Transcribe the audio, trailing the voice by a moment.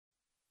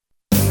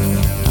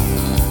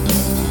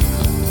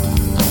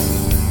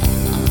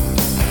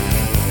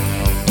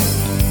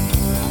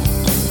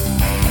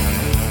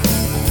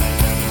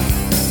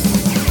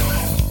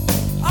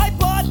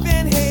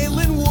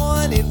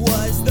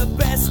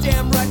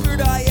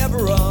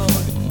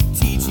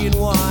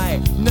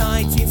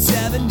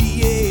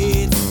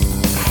78.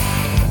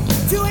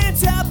 Two-hand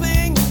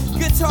tapping,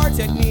 guitar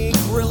technique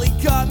really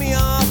got me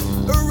off.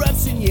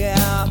 Eruption,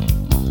 yeah.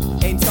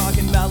 Ain't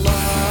talking about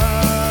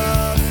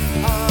love.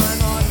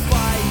 I'm on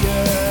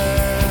fire.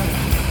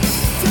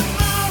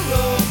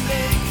 Tomorrow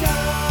may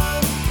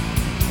come.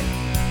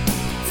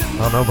 I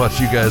don't know about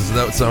you guys.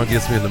 That song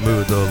gets me in the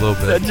mood though a little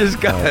bit. That just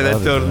got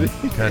that totally.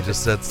 Kind of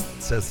just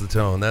sets the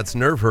tone. That's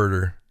Nerve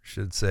Herder,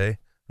 should say.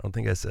 I don't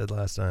think I said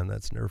last time.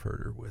 That's Nerve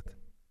Herder with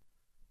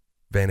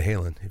Van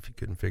Halen, if you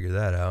couldn't figure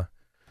that out.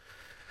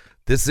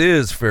 This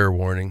is Fair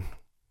Warning.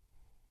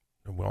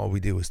 All we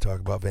do is talk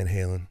about Van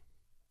Halen.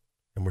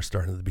 And we're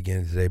starting at the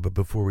beginning today. But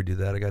before we do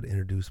that, I got to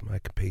introduce my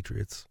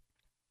compatriots.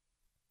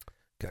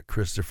 Got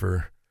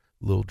Christopher,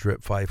 Little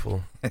Drip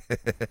Feifel.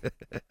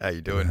 How you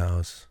doing? In the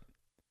house.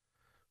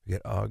 We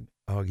got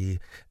Augie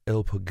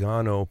El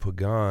Pagano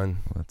Pagan.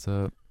 What's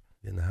up?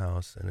 In the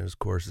house. And of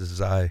course, this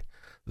is I,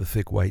 the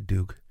thick white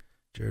Duke,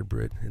 Jared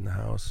Britt, in the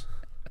house.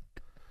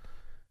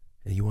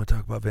 And you want to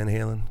talk about Van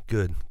Halen?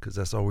 Good, because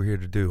that's all we're here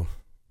to do.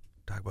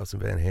 Talk about some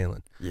Van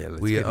Halen. Yeah,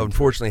 we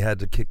unfortunately had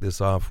to kick this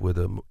off with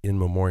a In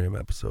Memoriam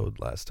episode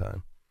last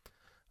time,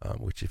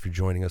 which if you're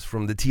joining us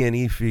from the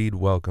TNE feed,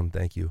 welcome.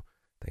 Thank you.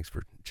 Thanks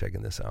for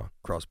checking this out.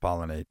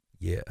 Cross-pollinate.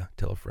 Yeah,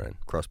 tell a friend.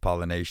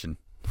 Cross-pollination.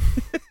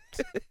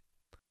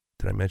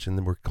 Did I mention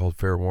that we're called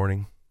Fair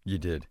Warning? You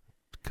did.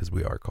 Because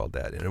we are called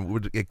that.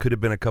 And it could have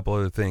been a couple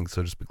other things,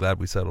 so just be glad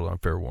we settled on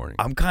Fair Warning.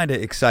 I'm kind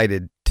of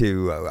excited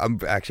to, I'm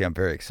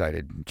very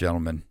excited,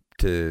 gentlemen,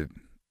 to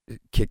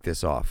kick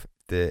this off.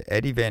 The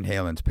Eddie Van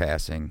Halen's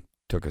passing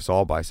took us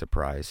all by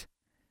surprise.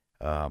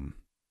 I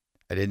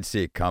didn't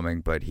see it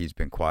coming, but he's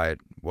been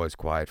was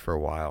quiet for a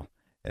while.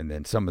 And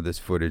then some of this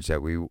footage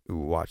that we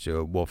watched,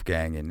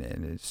 Wolfgang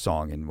and his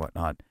song and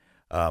whatnot,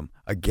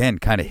 again,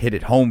 kind of hit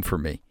it home for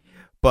me.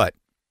 But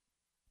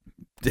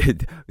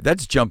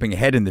that's jumping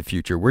ahead in the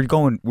future. We're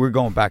going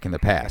back in the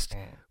past.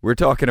 We're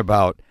talking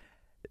about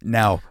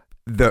now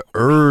the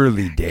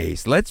early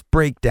days. Let's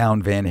break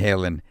down Van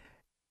Halen.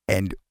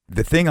 And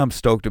the thing I'm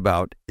stoked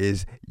about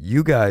is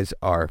you guys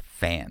are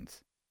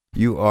fans.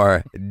 You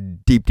are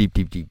deep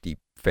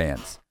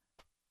fans.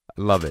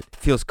 I love it.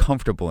 Feels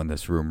comfortable in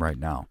this room right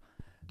now.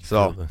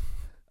 So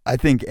I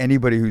think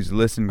anybody who's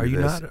listening to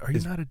this, are you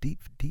not a deep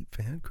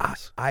fan,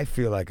 Chris? I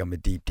feel like I'm a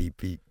deep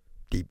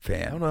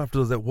fan. I don't know if it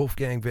was that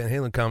Wolfgang Van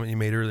Halen comment you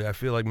made earlier. I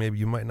feel like maybe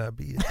you might not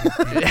be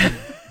a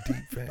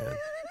deep fan.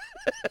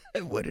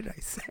 What did I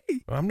say?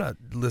 Well, I'm not.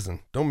 Listen,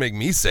 don't make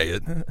me say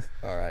it.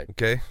 All right.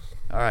 Okay?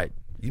 All right.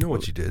 You know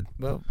what you did.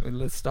 Well,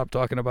 let's stop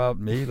talking about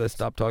me. Let's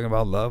stop talking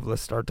about love.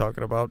 Let's start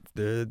talking about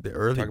the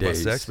early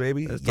days. About sex,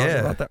 baby? Let's talk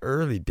about the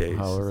early days.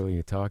 How early are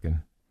you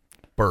talking?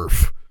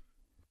 Birth.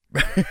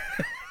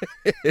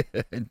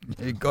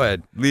 Go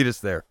ahead. Lead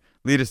us there,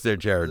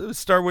 Jared. Let's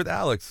start with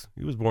Alex.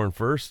 He was born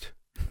first.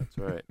 That's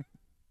right.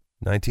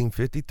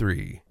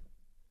 1953.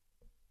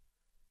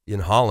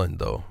 In Holland,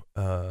 though.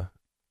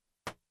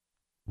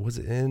 Was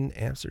it in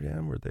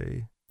Amsterdam? Were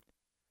they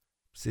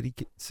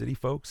city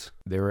folks?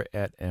 They were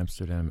at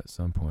Amsterdam at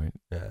some point.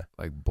 Yeah.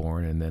 Like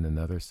born and then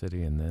another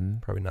city and then?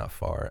 Probably not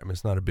far. I mean,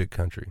 it's not a big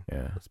country.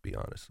 Yeah. Let's be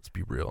honest. Let's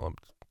be real.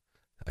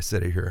 I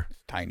said it here.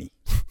 It's tiny.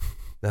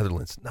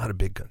 Netherlands, not a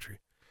big country.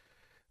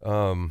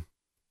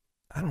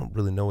 I don't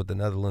really know what the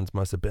Netherlands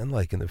must have been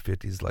like in the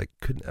 50s. Like,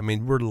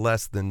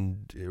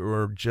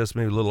 we're just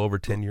maybe a little over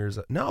 10 years.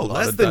 No,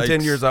 less than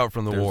 10 years out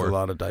from the war. There's a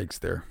lot of dikes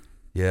there.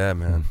 Yeah,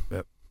 man.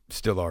 Yep.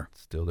 Still are.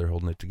 Still, they're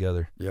holding it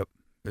together. Yep.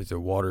 It's a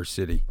water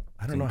city.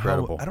 I don't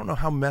know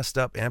how messed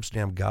up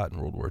Amsterdam got in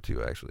World War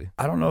II. Actually,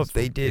 I don't know if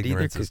they did either.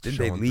 Because did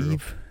they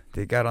leave? Through.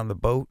 They got on the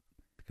boat.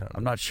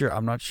 I'm not sure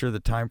the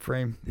time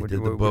frame. What are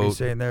you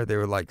saying there? They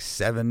were like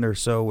 7 or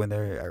so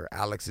or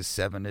Alex is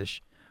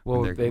 7-ish.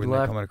 Well, when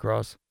they're coming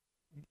across.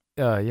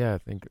 Yeah, I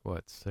think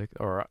 6.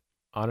 Or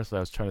honestly, I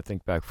was trying to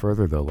think back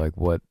further though. Like,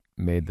 what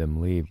made them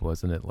leave?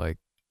 Wasn't it like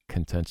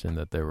contention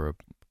that they were?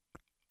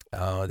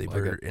 They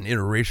were an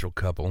interracial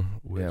couple.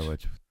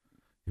 Which,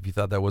 if you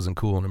thought that wasn't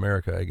cool in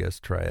America, I guess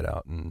try it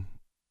out in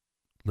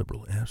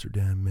liberal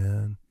Amsterdam,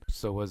 man.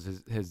 So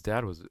was his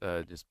dad was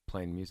just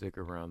playing music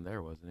around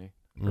there, wasn't he?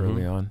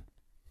 Early on.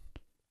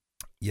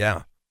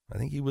 Yeah. I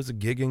think he was a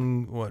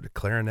gigging,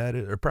 clarinet,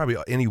 or probably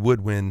any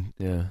woodwind.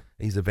 Yeah.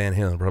 He's a Van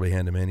Halen, probably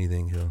hand him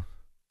anything. He'll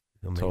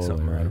make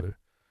something out of it.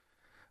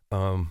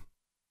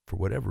 For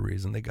whatever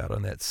reason, they got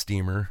on that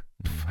steamer.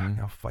 Mm-hmm.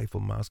 How Feifel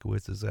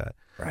Moskowitz is that?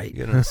 Right.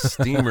 Getting a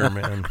steamer,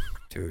 man.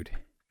 Dude.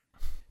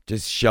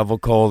 Just shovel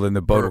coal and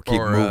the boat will keep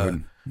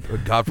moving.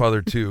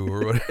 Godfather 2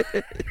 or what?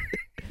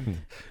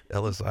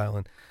 Ellis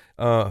Island.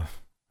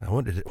 I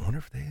wonder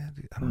if they had.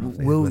 I don't know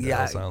if they had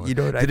Ellis Island. You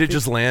know what? Did it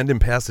just land in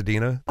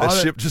Pasadena? That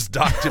ship just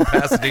docked in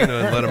Pasadena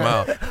and let him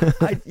out.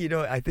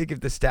 I think if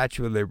the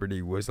Statue of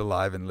Liberty was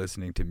alive and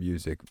listening to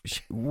music,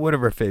 one of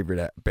her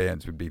favorite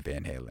bands would be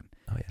Van Halen.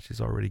 Oh yeah, she's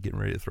already getting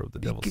ready to throw the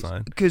devil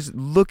sign. Because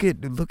look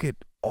at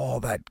all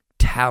that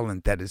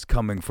talent that is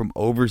coming from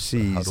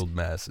overseas. The huddled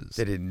masses.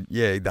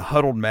 The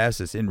huddled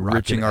masses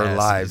enriching our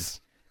lives.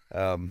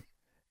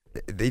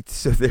 They're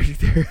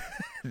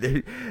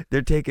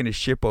they're taking a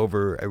ship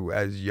over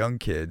as young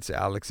kids,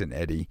 Alex and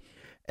Eddie,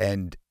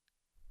 and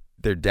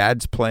their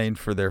dad's playing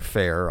for their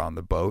fare on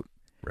the boat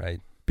Right.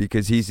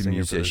 because he's a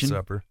Singing for their musician.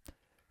 supper.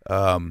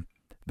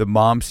 The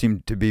mom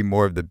seemed to be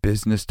more of the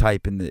business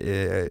type in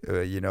the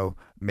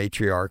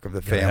matriarch of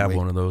the Gotta family. have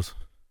one of those.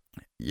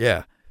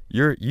 Yeah,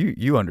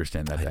 you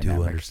understand that I dynamic.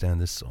 do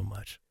understand this so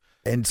much.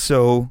 And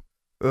so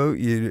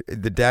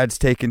the dad's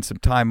taking some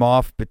time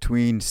off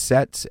between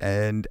sets,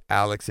 and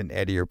Alex and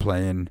Eddie are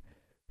playing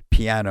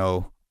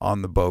piano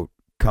on the boat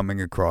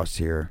coming across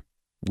here,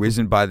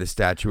 whizzing by the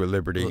Statue of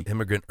Liberty. Little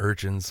immigrant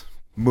urchins.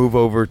 Move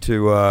over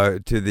to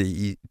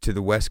the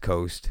West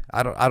Coast.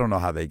 I don't know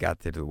how they got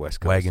there to the West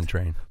Coast. Wagon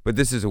train. But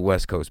this is a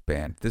West Coast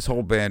band. This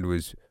whole band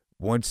was,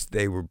 once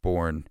they were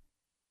born,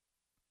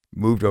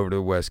 moved over to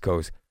the West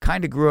Coast,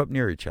 kind of grew up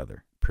near each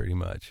other. Pretty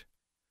much.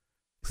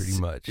 Pretty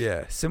much.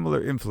 Yeah,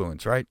 similar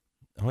influence, right?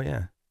 Oh,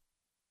 yeah.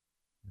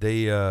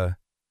 They, the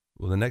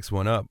next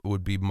one up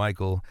would be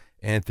Michael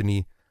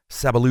Anthony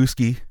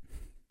Sabaluski,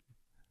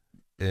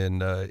 and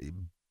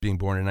being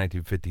born in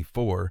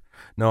 1954.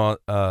 No,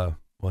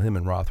 well, him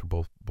and Roth were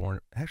both born.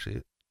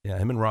 Actually, yeah,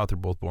 him and Roth were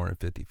both born in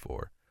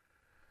 54.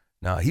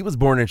 Now, he was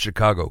born in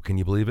Chicago. Can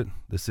you believe it?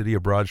 The city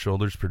of broad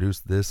shoulders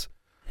produced this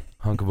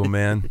hunk of a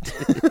man.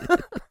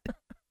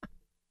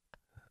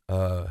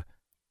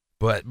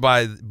 But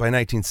by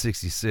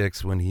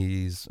 1966, when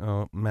he's,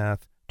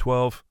 math,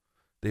 12,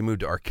 they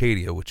moved to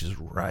Arcadia, which is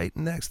right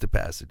next to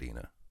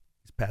Pasadena.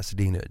 He's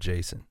Pasadena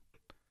adjacent.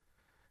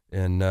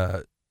 And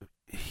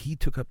he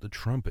took up the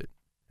trumpet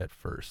at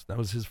first. That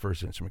was his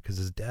first instrument because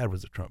his dad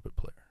was a trumpet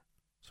player.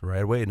 So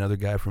right away, another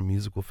guy from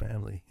musical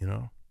family, you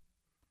know?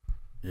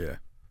 Yeah.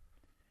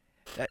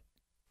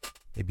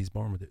 Maybe he's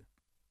born with it.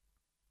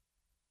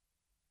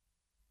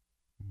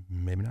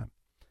 Maybe not.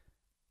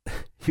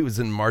 He was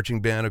in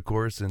marching band, of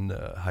course, in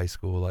high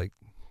school, like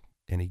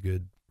any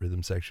good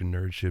rhythm section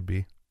nerd should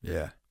be.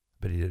 Yeah.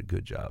 But he did a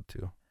good job,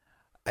 too.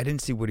 I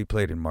didn't see what he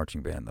played in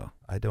marching band, though.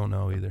 I don't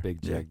know either.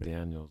 Big Jack Yeah.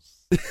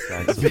 Daniels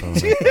saxophone.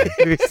 I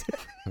think.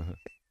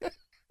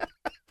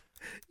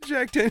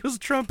 Jack Daniels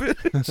trumpet.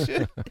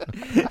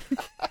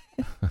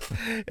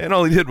 And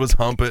all he did was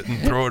hump it and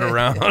throw it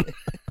around.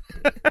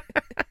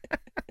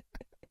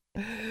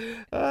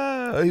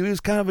 He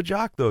was kind of a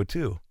jock, though,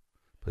 too.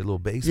 Played a little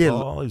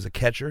baseball. He was a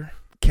catcher.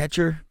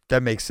 Catcher,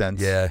 that makes sense.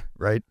 Yeah.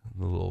 Right?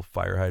 A little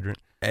fire hydrant.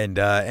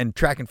 And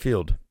track and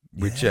field,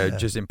 which Yeah.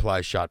 just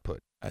implies shot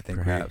put. I think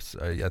Perhaps.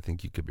 I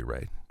think you could be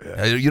right.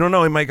 Yeah. You don't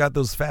know. He might got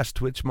those fast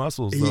twitch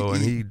muscles, though,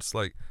 and He- he just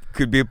like,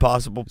 could be a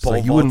possible it's pole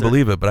like you wouldn't vaulter.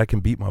 believe it, but I can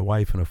beat my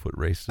wife in a foot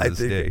race to I this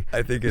think, day.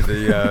 I think of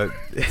the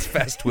It's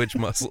fast twitch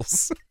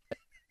muscles.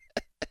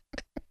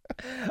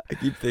 I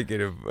keep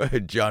thinking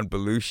of John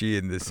Belushi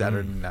in the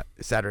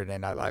Saturday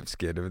Night Live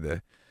skit of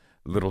the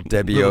Little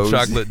Debbie Little O's.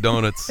 chocolate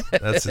donuts.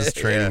 That's his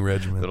training Yeah,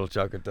 regimen. Little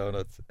chocolate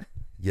donuts.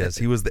 Yes,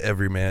 he was the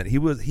everyman. He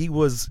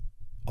was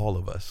all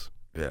of us.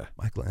 Yeah.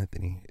 Michael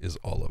Anthony is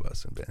all of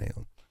us in Van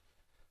Halen.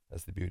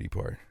 That's the beauty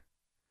part.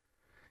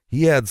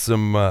 He had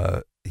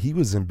some. He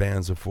was in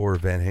bands before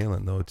Van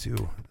Halen, though,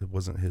 too. It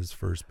wasn't his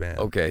first band.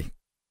 Okay.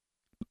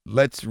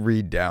 Let's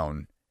read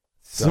down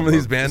Some of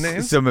these band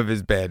names? Some of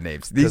his band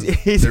names. 'Cause These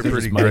they're This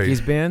pretty is great.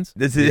 Mikey's bands.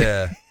 This is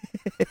Yeah.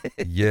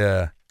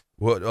 Yeah.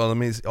 Well, let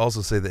me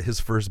also say that his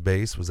first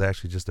bass was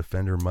actually just a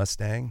Fender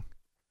Mustang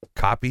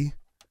copy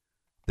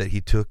that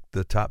he took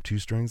the top two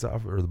strings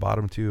off, or the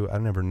bottom two. I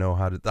never know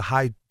how to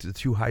the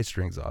two high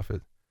strings off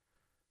it,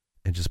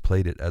 and just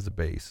played it as a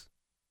bass,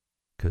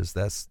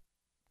 because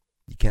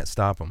you can't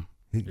stop him.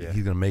 Yeah.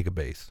 He's gonna make a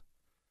bass.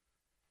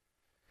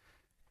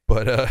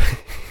 But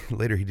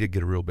later he did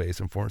get a real bass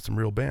and formed some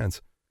real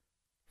bands.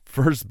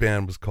 First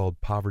band was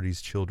called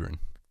Poverty's Children.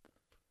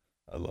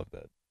 I love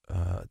that.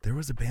 There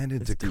was a band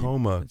in It's deep.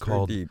 Tacoma It's very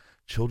called deep.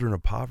 Children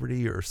of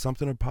Poverty or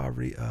something of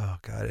Poverty. Oh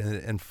God!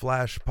 And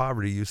Flash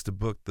Poverty used to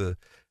book the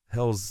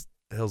Hell's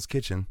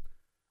Kitchen,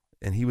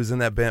 and he was in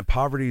that band.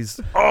 Poverty's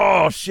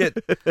shit,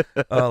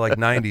 like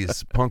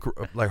 '90s punk,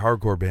 like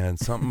hardcore band,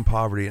 something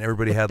Poverty, and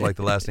everybody had like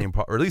the last name,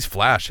 or at least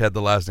Flash had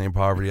the last name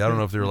Poverty. I don't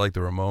know if they were like the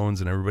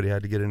Ramones, and everybody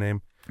had to get a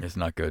name. It's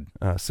not good.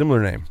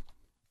 Similar name,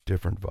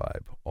 different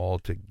vibe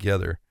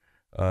altogether.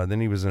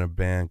 Then he was in a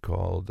band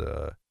called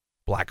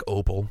Black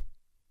Opal.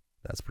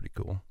 That's pretty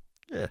cool.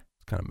 Yeah.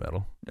 It's kind of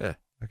metal. Yeah.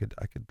 I could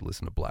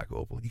listen to Black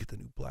Opal. You get the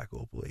new Black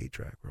Opal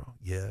 8-track, bro.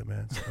 Yeah,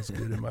 man. Sounds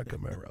good in my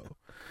Camaro.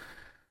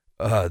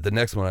 The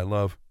next one I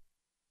love,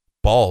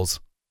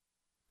 Balls.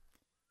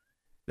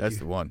 That's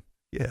the one.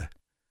 Yeah.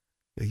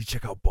 Yeah, you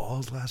check out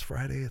Balls last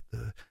Friday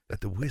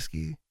at the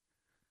Whiskey.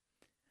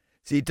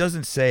 See, it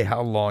doesn't say how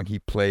long he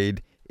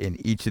played in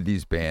each of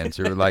these bands,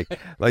 or like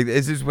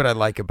this is what I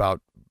like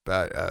about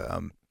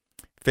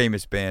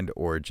famous band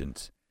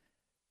origins.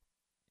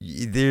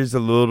 There's a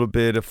little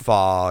bit of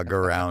fog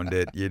around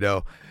it, you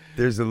know.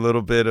 There's a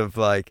little bit of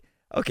like,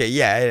 okay,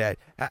 yeah,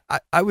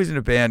 I was in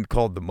a band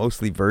called the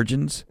Mostly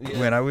Virgins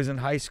when I was in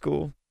high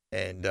school,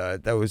 and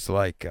that was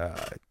like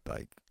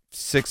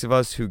 6 of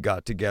us who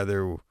got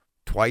together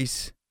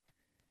twice.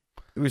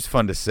 It was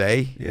fun to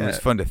say. It was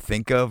Yeah. fun to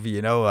think of.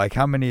 Like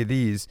how many of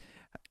these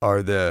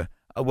are the?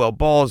 Well,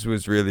 balls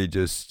was really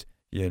just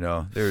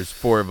there's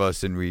 4 of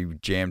us and we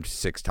jammed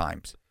 6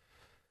 times.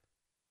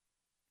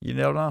 You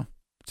don't know.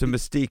 It's a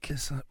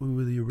mystique. We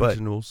were the But-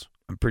 originals.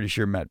 I'm pretty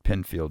sure Matt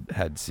Penfield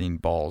had seen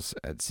balls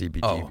at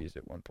CBGB's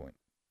at one point.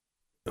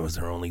 It was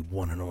their only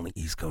one and only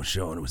East Coast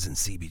show, and it was in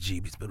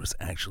CBGB's, but it was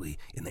actually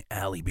in the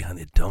alley behind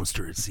the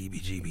dumpster at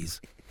CBGB's.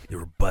 They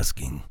were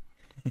busking.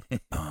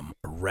 A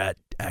rat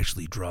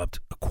actually dropped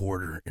a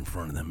quarter in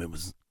front of them. It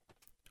was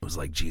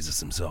like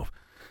Jesus himself.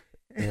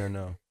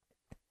 And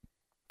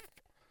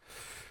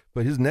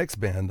but his next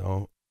band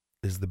though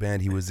is the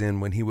band he was in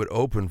when he would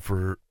open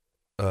for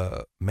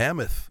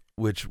Mammoth,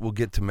 which we'll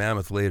get to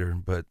Mammoth later,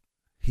 but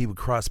he would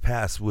cross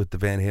paths with the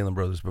Van Halen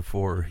brothers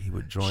before he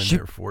would join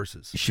their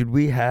forces. Should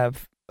we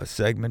have a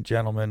segment,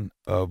 gentlemen,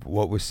 of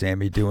what was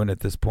Sammy doing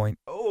at this point?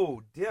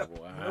 Oh, Dip.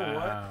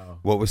 Wow.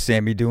 What was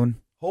Sammy doing?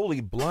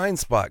 Holy blind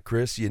spot,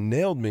 Chris. You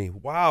nailed me.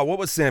 Wow. What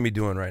was Sammy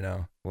doing right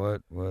now?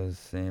 What was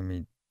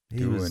Sammy He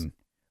doing?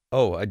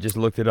 was I just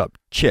looked it up.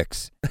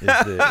 Chicks. Is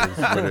what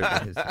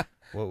it is.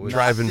 What was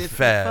driving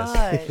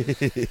fast.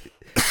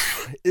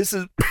 This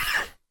is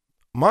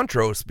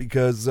Montrose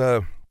because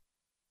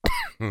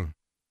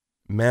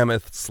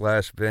Mammoth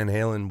 / Van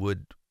Halen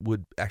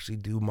would actually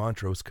do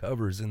Montrose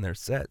covers in their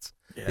sets.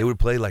 Yeah. They would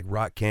play like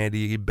Rock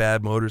Candy,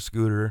 Bad Motor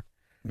Scooter,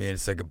 Man,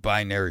 it's like a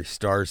binary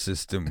star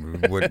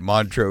system with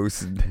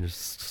Montrose. And and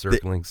just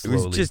circling it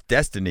slowly. was just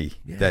destiny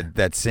Yeah.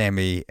 that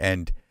Sammy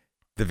and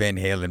the Van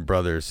Halen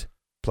brothers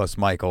plus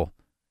Michael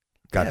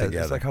got Yeah,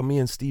 together. It's like how me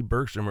and Steve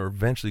Bergstrom are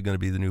eventually going to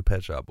be the new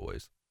Pet Shop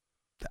Boys.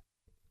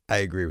 I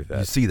agree with You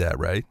that. see that,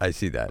 right? I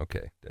see that.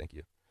 Okay, thank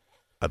you.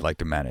 I'd like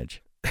to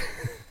manage.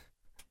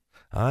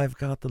 I've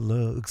got the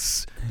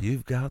looks,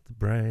 you've got the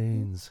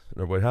brains.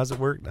 Or wait, how's it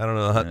work? I don't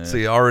know. Yeah.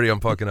 See, already I'm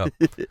fucking up.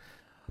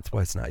 That's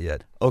why it's not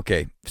yet.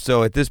 Okay,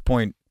 so at this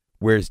point,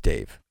 where's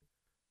Dave?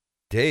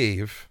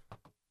 Dave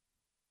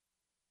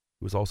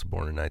was also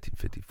born in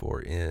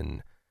 1954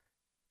 in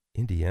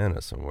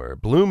Indiana somewhere.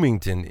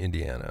 Bloomington,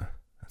 Indiana.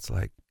 That's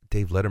like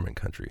Dave Letterman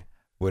country.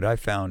 What I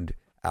found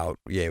out,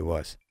 yeah, it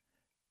was.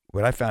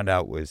 What I found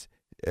out was,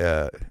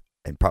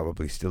 and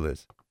probably still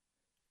is,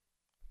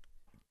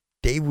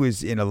 Dave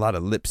was in a lot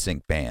of lip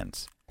sync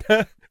bands.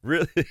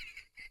 Really?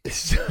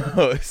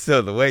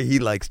 So the way he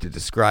likes to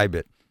describe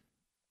it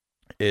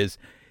is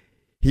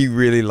he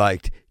really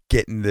liked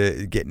getting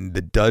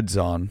the duds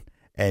on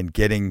and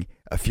getting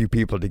a few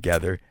people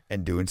together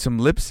and doing some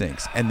lip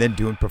syncs and then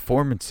doing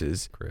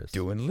performances Chris.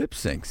 doing lip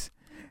syncs.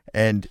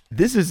 And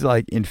this is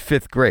like in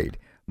 5th grade.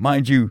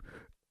 Mind you,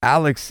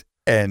 Alex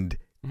and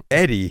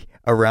Eddie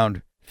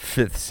around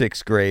 5th,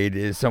 6th grade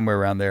is somewhere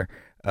around there.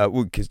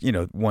 Because,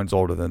 one's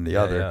older than the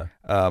other.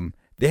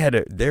 They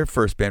had their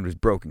first band was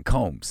Broken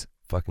Combs.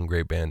 Fucking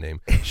great band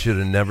name. Should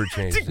have never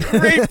changed it.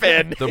 Great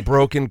band. The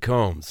Broken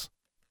Combs.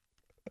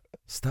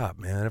 Stop,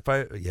 man. If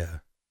I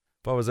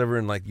was ever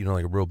in like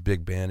a real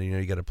big band,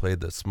 you got to play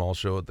the small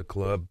show at the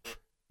club,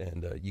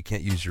 and you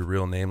can't use your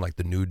real name like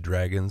the Nude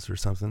Dragons or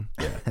something.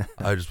 Yeah.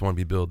 I just want to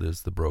be billed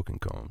as the Broken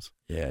Combs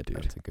Yeah, dude.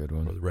 That's a good or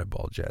one. the Red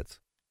Ball Jets,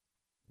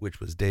 which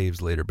was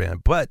Dave's later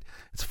band. But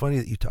it's funny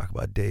that you talk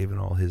about Dave and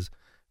all his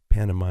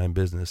pantomime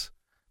business,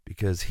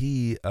 because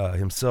he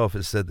himself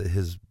has said that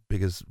his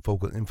biggest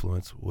vocal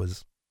influence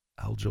was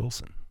Al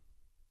Jolson.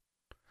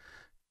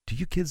 Do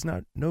you kids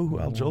not know who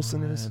Al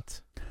Jolson is?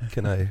 What?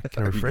 Can I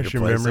Are you refresh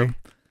gonna your play memory?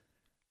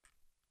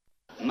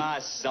 My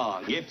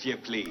song, if you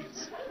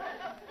please.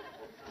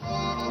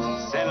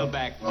 Settle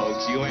back,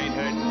 folks. You ain't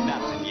heard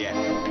nothing yet.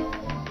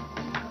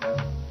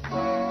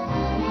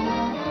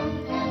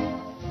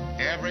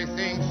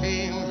 Everything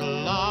seems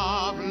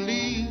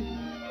lovely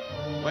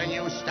when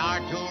you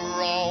start to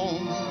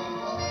roam.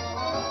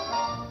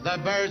 The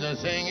birds are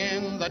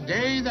singing the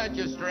day that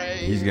you stray.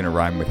 He's going to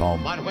rhyme with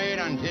home. But wait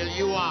until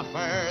you are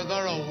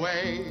further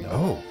away.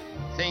 Oh.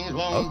 Things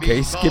won't Okay,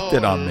 be skipped so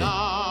it on me.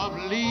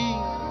 lovely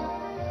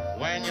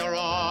when you're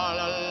all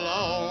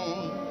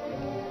alone.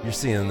 You're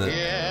seeing the.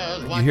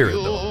 Here's You what hear it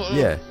though. you'll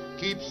Yeah.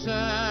 keep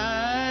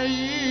saying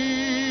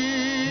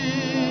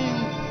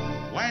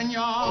when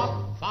you're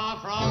far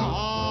from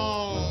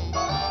home.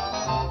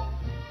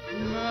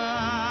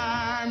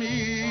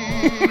 Mammy,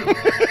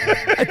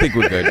 I think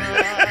we're good.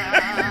 Mammy.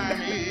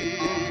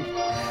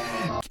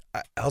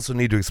 I also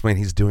need to explain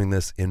he's doing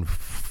this in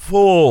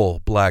full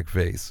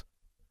blackface.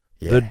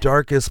 Yeah. The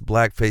darkest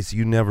blackface.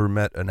 You never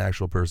met an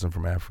actual person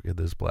from Africa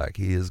this black.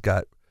 He has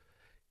got.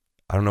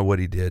 I don't know what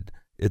he did.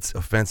 It's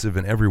offensive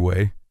in every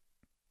way.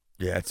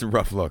 Yeah, it's a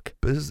rough look.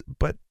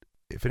 But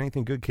if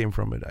anything good came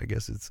from it, I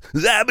guess it's.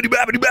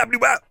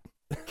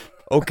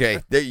 Okay,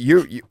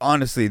 you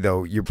honestly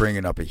though, you're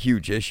bringing up a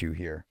huge issue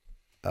here,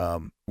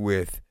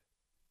 with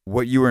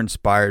what you were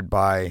inspired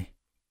by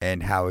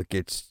and how it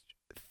gets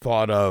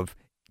thought of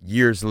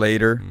years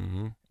later.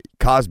 Mm-hmm.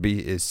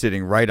 Cosby is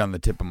sitting right on the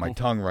tip of my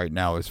tongue right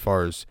now, as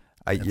far as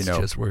That's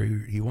just where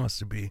he wants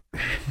to be.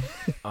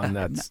 On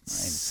that Not s- mine.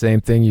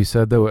 same thing you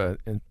said though,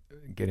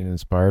 getting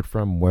inspired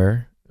from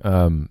where?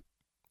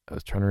 I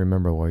was trying to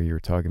remember while you were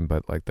talking,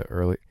 but like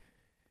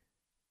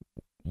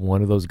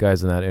one of those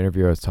guys in that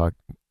interview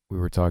we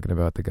were talking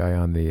about, the guy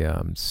on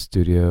the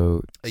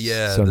studio.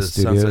 Yeah, Sun the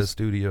Studios. Sunset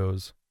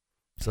Studios,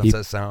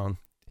 Sunset Sound.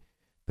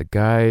 The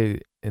guy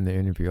in the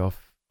interview,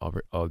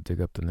 I'll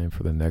dig up the name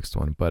for the next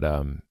one, but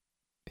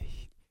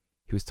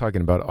he was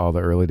talking about all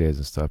the early days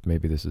and stuff.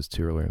 Maybe this is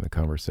too early in the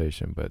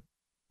conversation, but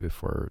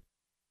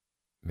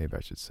maybe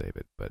I should save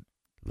it. But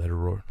Let it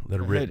roar, let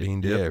it rip,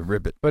 bean dip. Yeah,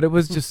 rip it. But it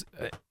was just,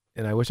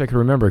 and I wish I could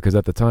remember, because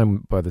at the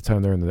time, by the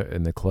time they're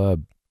in the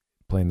club,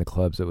 playing the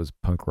clubs, it was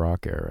punk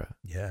rock era,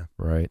 Yeah,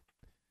 right?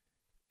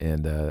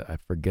 And I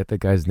forget the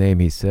guy's name.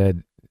 He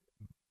said,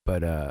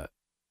 but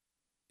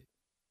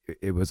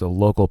it was a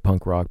local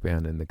punk rock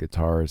band, and the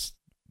guitarist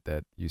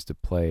that used to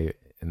play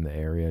in the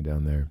area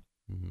down there.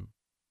 mm-hmm.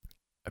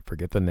 I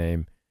forget the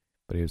name,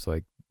 but he was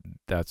like,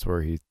 that's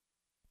where he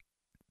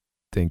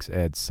thinks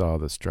Ed saw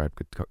the striped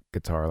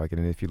guitar. Like,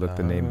 and if you look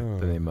the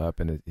name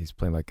up, and he's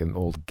playing like an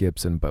old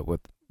Gibson, but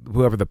with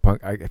whoever the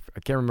punk, I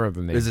can't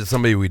remember the name. Is it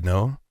somebody we'd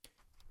know?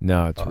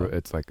 No,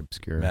 it's like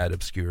obscure. Mad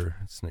obscure.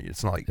 It's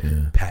not like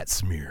Yeah. Pat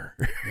Smear.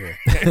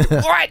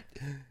 What?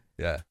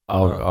 Yeah,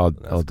 I'll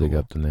that's dig cool.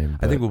 up the name.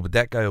 I think but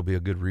that guy will be a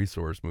good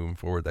resource moving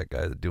forward. That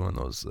guy that's doing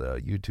those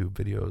YouTube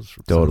videos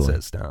for Totally.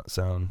 Sunset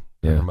Sound.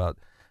 Yeah. Talking about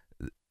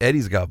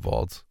Eddie's got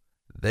vaults.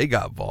 They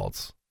got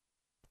vaults.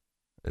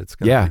 It's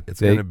gonna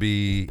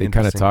be. they kinda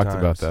interesting talked times.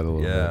 about that a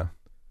little Yeah, bit.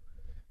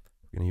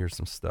 we're gonna hear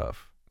some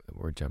stuff.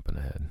 we're jumping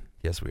ahead.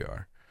 Yes, we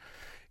are.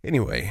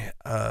 Anyway,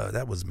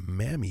 that was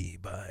Mammy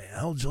by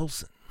Al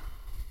Jolson.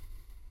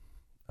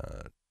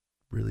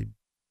 Really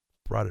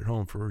brought it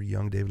home for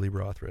young David Lee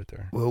Roth right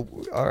there. Well,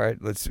 all right.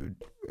 Let's.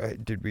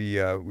 Did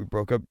we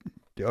broke up?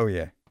 Oh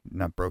yeah,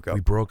 not broke up.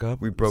 We broke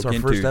up. We broke it's our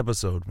into first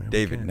episode, man. We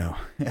David, can't-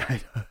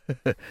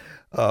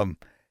 no.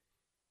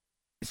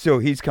 So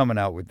he's coming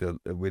out with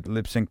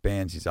lip sync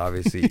bands. He's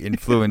obviously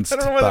influenced I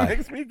don't know why that by.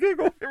 makes me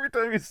giggle every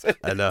time you say it.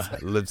 I know,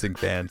 lip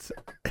sync bands.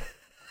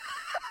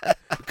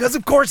 Because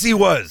of course he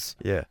was.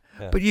 Yeah.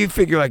 Yeah. But you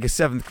figure like a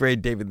 7th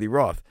grade David Lee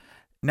Roth.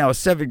 Now a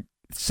seventh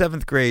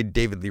grade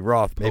David Lee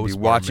Roth, maybe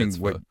Post-bar watching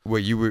mitzvah.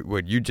 what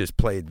you just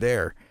played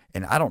there,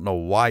 and I don't know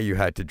why you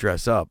had to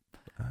dress up.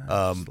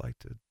 I just like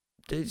to.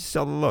 They just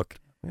sell the look.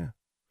 I'm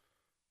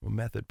a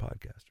method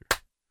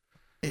podcaster.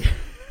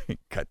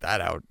 Cut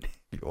that out if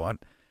you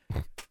want.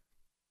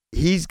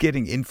 He's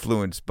getting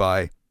influenced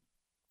by,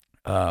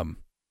 that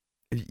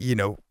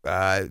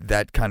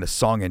kind of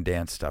song and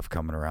dance stuff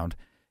coming around.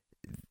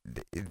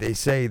 They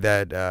say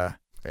that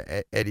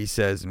Eddie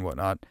says and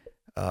whatnot.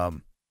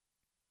 When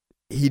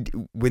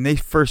they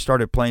first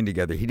started playing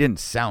together, he didn't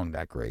sound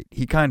that great.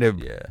 He kind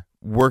of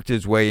worked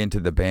his way into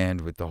the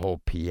band with the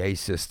whole PA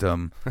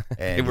system,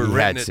 They and were he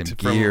had renting some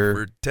it from him gear.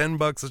 for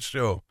 $10 a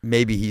show.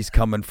 Maybe he's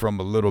coming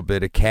from a little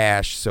bit of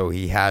cash, so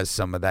he has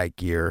some of that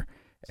gear.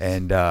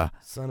 And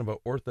Son of a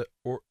Some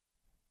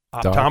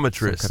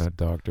optometrist. kind of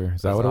doctor.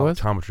 Is that what it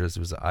was? Optometrist. It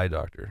was an eye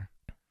doctor.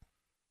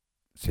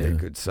 he had Yeah.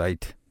 good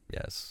sight.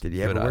 Yes. Did he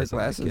Good ever wear eyes on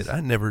that glasses?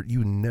 kid.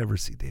 You never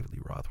see David Lee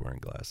Roth wearing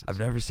glasses. I've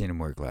never seen him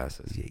wear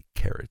glasses. He ate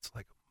carrots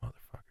like a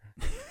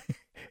motherfucker.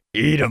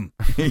 Eat them.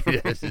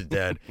 That's his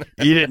dad.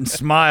 Eat it and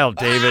smile,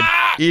 David.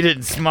 Eat it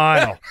and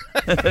smile.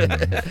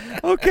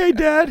 Okay,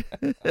 Dad.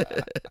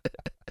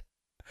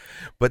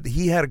 But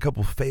he had a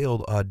couple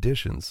failed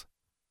auditions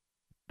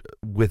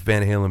with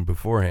Van Halen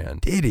beforehand.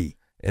 Did he?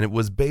 And it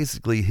was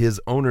basically his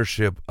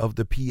ownership of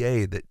the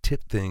PA that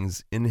tipped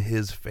things in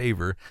his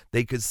favor.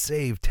 They could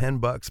save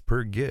 $10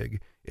 per gig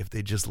if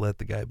they just let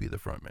the guy be the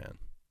front man.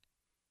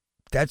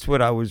 That's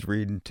what I was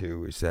reading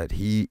too. Is that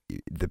the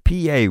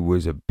PA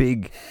was a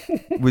big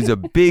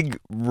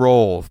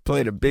role,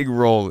 played a big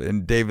role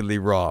in David Lee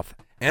Roth.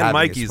 And having a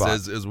Mikey spot.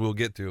 says, as we'll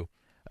get to.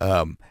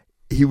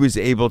 He was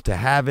able to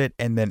have it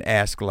and then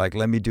ask, like,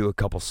 let me do a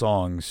couple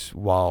songs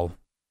while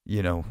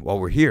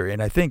we're here.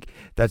 And I think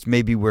that's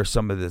maybe where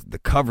some of the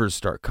covers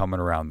start coming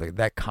around,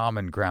 that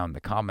common ground,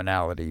 the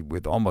commonality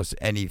with almost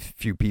any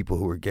few people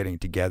who are getting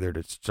together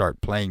to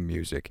start playing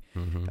music.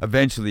 Mm-hmm.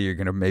 Eventually, you're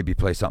going to maybe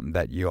play something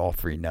that you all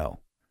three know.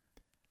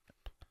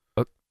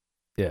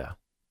 Yeah.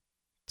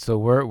 So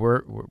where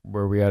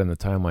are we at in the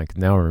timeline? 'Cause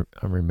now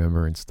I'm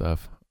remembering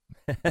stuff.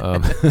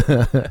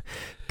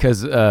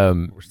 Because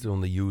We're still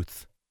in the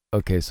youth.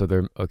 okay, so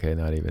they're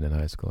not even in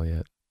high school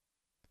yet.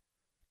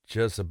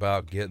 Just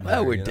about getting there.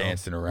 Well, we're you know.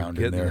 dancing around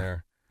We're in getting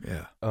there.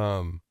 there.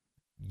 Yeah.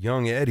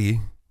 Young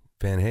Eddie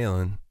Van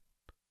Halen,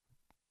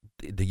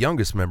 the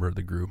youngest member of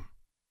the group,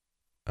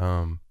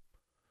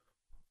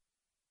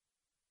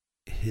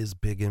 his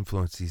big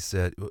influence, he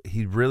said,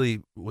 he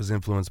really was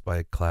influenced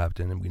by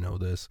Clapton, and we know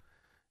this,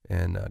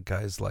 and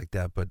guys like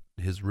that, but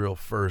his real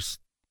first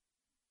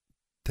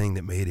thing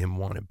that made him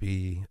want to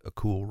be a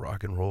cool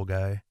rock and roll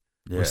guy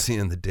was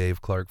seeing the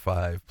Dave Clark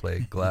 5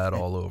 play Glad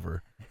All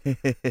Over,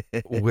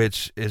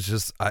 which is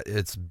just,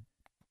 it's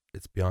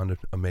beyond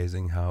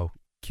amazing how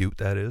cute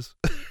that is.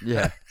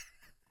 Yeah.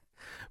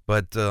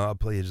 But I'll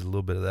play you just a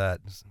little bit of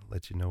that, just to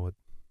let you know what.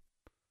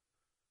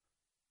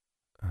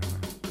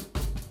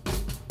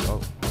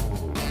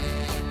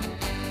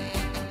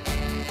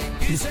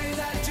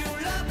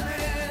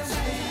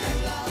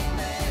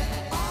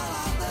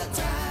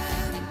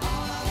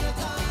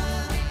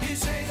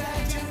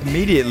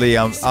 Immediately,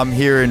 I'm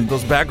hearing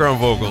Those background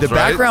vocals, the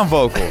right? background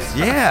vocals.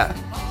 Yeah.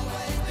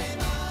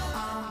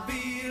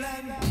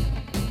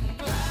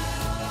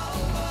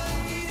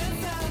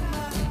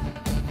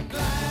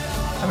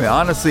 I mean,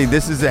 honestly,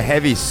 this is a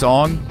heavy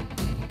song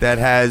that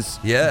has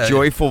Yeah.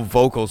 joyful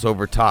vocals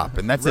over top,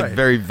 and that's a Right.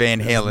 very Van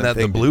Halen Isn't that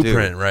thing the to do.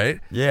 blueprint, right?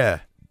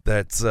 Yeah.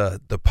 That's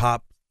the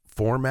pop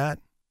format,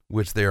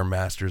 which they are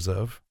masters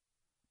of.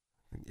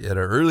 At an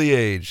early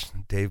age,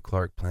 Dave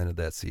Clark planted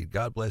that seed.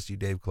 God bless you,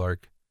 Dave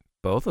Clark.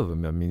 Both of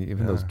them. I mean,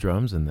 even those Yeah.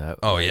 drums in that.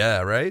 Oh, yeah,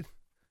 right?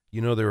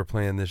 You know they were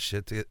playing this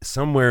shit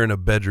somewhere in a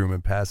bedroom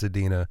in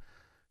Pasadena.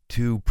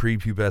 Two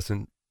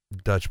prepubescent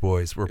Dutch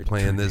boys were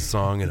playing this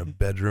song in a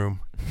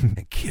bedroom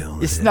and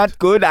killing It's it. not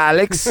good,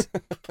 Alex.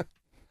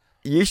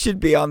 You should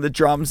be on the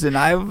drums, and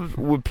I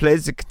would play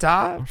the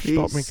guitar. Please.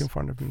 Stop making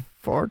fun of me.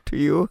 Forward to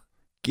you.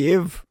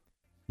 Give.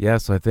 Yeah,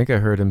 so I think I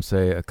heard him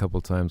say a couple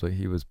times like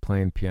he was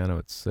playing piano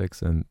at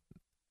 6 and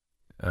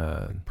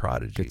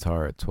Prodigy.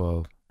 guitar at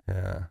 12.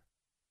 Yeah.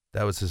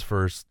 That was his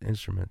first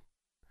instrument.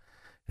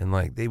 And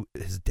like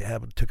his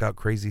dad took out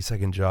crazy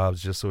second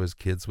jobs just so his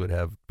kids would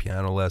have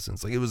piano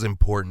lessons. Like it was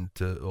important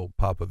to old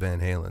Papa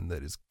Van Halen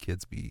that his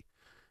kids be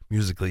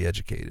musically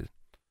educated.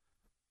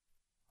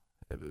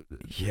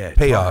 Yeah.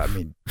 Payoff. I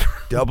mean,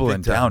 doubling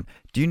Big time. down.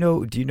 Do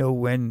you know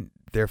when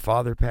their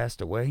father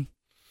passed away?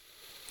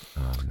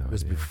 Oh, no It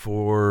was idea.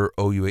 before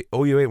OU8.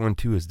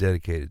 OU812 is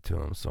dedicated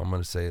to him. So I'm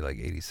going to say like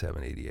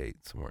 87,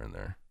 88, somewhere in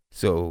there.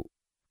 So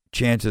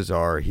chances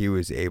are he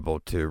was able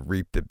to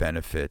reap the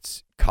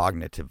benefits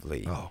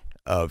cognitively Oh.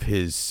 of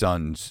his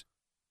son's.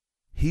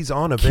 He's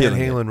on a Van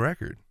Killing it. Halen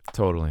record.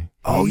 Totally.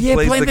 Oh, He yeah,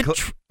 plays playing the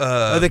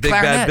the Big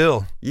clarinet. Bad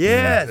Bill.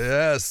 Yes.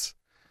 Yes.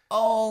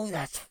 Oh,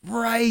 that's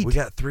right. We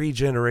got 3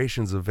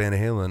 generations of Van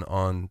Halen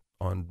on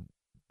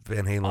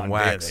Van Halen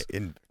wax. You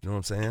know what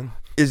I'm saying?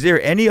 Is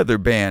there any other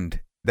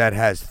band that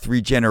has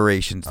 3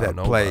 generations I that don't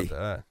know play? about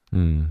that.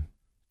 Hmm.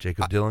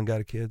 Jacob Dylan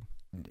got a kid.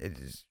 It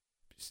is,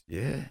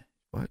 yeah.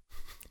 What? What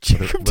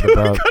Jacob about-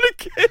 Dylan got a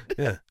kid.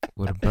 Yeah.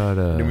 What about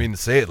I didn't mean to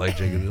say it like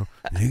Jacob Dylan.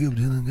 Jacob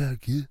Dylan got a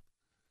kid.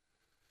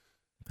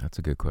 That's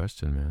a good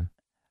question, man.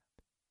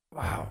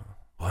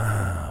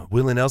 Wow.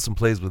 Willie Nelson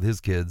plays with his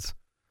kids.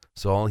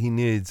 So all he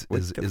needs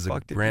What is the a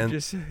fuck did grand. you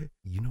just say?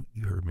 You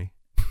heard me.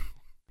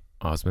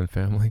 Osmond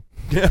family.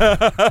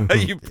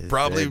 You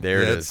probably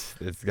there it that's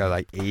is. It's got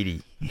like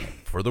 80.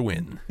 for the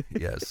win.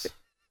 Yes.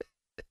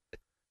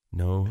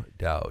 No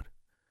doubt.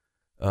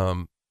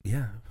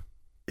 Yeah.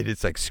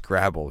 It's like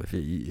Scrabble.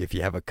 If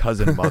you have a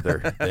cousin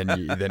mother, then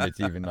it's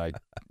even like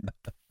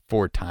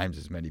 4 times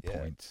as many Yeah.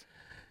 points.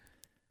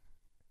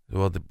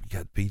 Well, you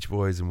got Beach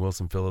Boys and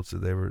Wilson Phillips.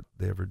 Did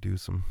they ever do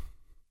some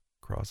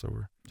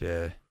crossover?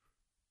 Yeah.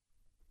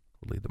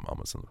 We'll leave the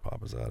mamas and the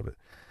papas out of it.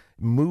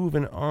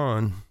 Moving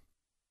on.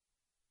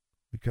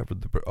 We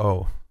covered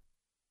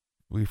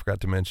we forgot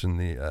to mention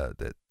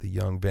that the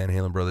young Van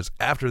Halen brothers,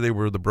 after they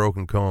were the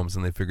Broken Combs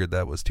and they figured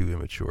that was too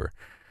immature,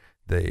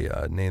 they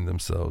named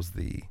themselves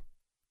the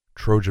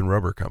Trojan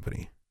Rubber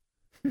Company.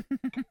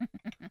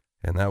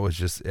 And that was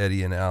just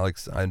Eddie and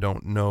Alex. I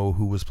don't know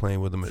who was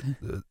playing with them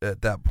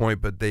at that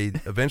point, but they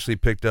eventually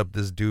picked up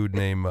this dude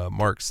named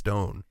Mark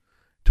Stone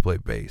to play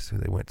bass, who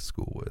they went to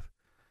school with.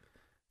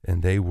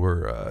 And they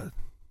were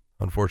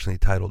unfortunately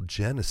titled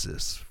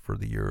Genesis for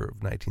the year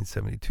of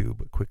 1972,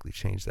 but quickly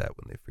changed that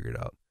when they figured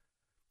out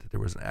that there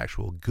was an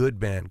actual good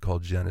band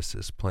called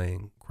Genesis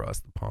playing across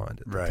the pond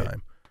at the Right.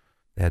 time.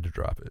 They had to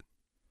drop it.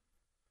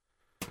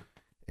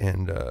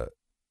 And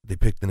they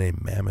picked the name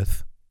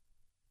Mammoth,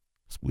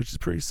 which is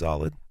pretty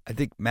solid. I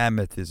think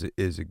Mammoth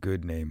is a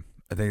good name.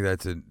 I think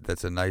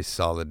that's a nice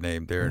solid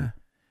name. They're in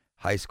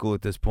high school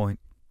at this point.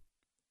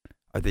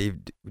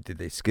 Did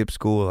they skip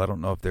school? I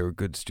don't know if they were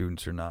good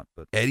students or not,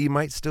 but Eddie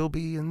might still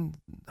be in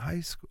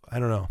high school. I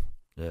don't know.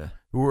 yeah.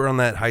 We were on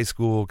that high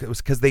school. It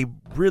was because they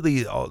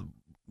really all,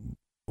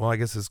 well, I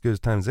guess as good as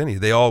time as any.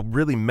 They all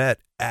really met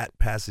at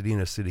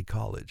Pasadena City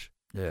College.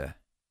 Yeah.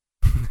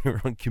 They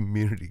were on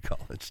community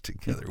college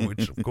together,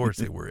 which of course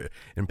they were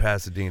in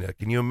Pasadena.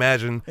 Can you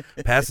imagine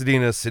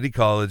Pasadena City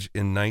College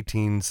in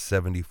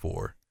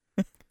 1974?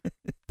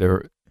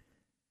 They're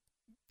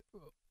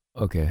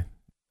okay.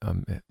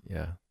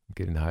 Yeah,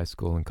 getting high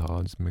school and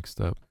college mixed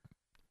up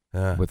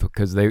with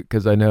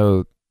because I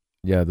know,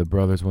 yeah, the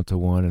brothers went to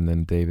one and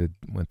then David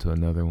went to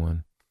another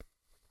one,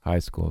 high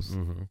schools,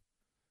 Mhm.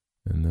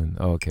 and then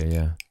okay,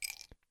 yeah.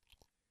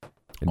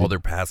 And All did- their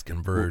paths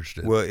converged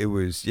at Well, it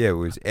was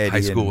Eddie.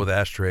 high school and, with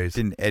ashtrays.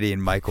 Didn't Eddie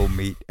and Michael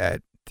meet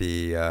at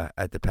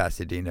the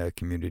Pasadena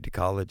Community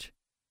College,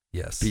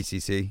 Yes,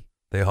 PCC?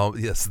 they all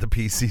the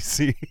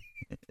PCC.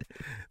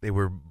 They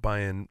were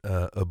buying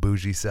a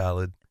bougie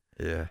salad,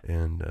 Yeah.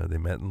 and they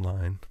met in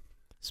line.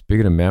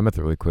 Speaking of Mammoth,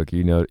 really quick,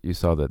 you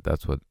saw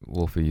that's what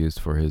Wolfie used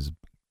for his.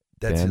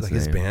 That's Band's like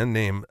his name. band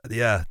name.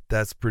 Yeah,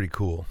 that's pretty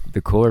cool.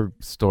 The cooler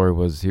story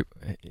was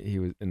he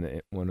was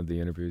in one of the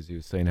interviews. He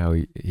was saying how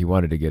he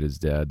wanted to get his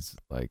dad's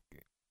like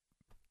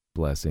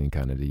blessing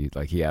kind of to you.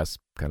 Like he asked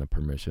kind of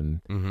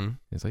permission. Mm-hmm.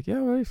 He's like, yeah,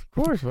 well, of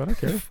course. Well, I don't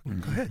care.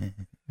 Go ahead.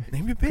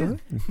 Name your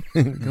band.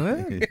 Go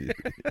ahead.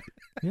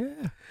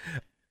 Yeah.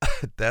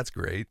 That's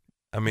great.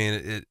 I mean,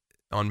 it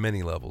on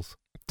many levels.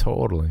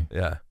 Totally.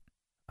 Yeah.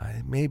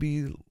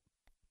 Maybe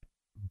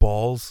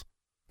Balls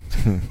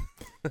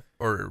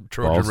or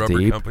Trojan Balls Rubber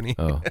Deep? Company.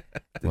 Oh.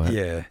 What?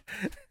 Yeah.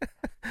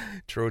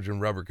 Trojan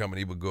Rubber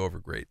Company would go over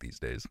great these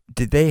days.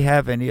 Did they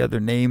have any other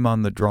name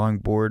on the drawing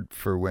board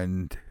for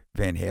when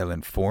Van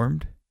Halen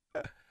formed?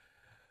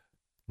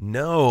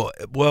 No,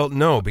 well,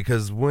 no,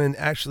 because when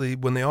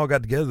they all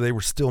got together, they were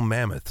still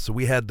Mammoth. So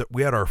we had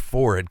our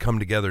four had come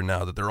together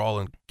now that they're all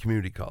in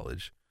community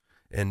college,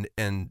 and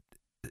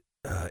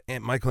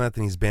Michael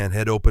Anthony's band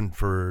had opened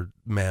for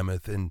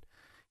Mammoth, and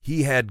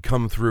he had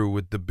come through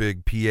with the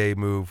big PA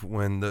move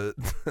when the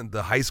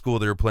the high school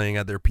they were playing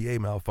at their PA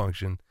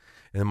malfunctioned,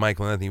 and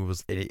Michael Anthony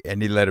was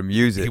And he let him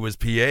use it. he was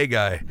PA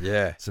guy.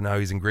 Yeah. So now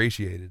he's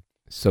ingratiated.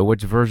 So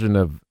which version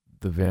of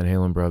the Van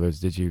Halen brothers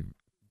did you?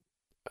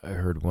 I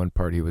heard one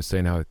part he was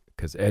saying how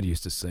because Ed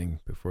used to sing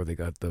before they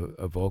got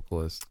a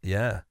vocalist.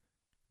 Yeah.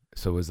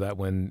 So was that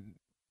when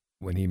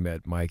he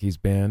met Mikey's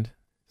band?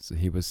 So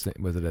he was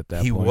it at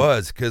that He point?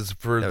 was, because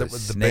for That the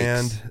was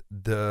band, Snakes.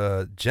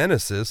 the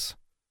Genesis,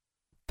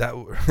 that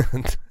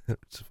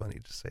it's funny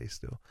to say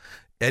still.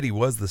 Eddie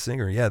was the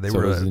singer. Yeah, they So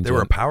were it was in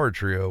a power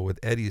trio with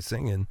Eddie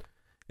singing,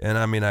 and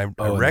I mean, I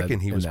and reckon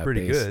that- he and was that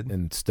pretty bass good.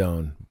 And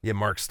Stone. Yeah,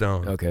 Mark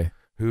Stone, Okay.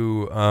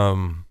 who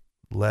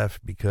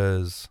left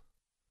because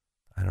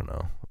I don't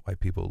know why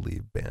people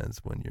leave bands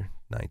when you're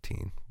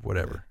 19.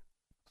 Whatever,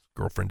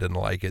 girlfriend didn't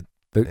like it.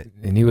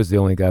 And he was the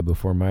only guy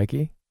before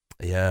Mikey.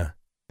 Yeah.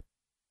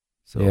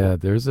 So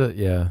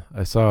Yeah,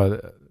 I saw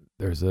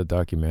there's a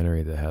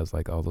documentary that has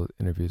like all the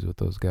interviews with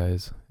those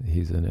guys.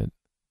 He's in it.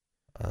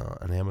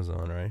 on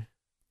Amazon, right?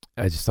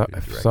 I saw it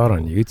on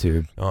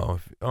Directable.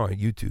 YouTube,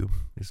 YouTube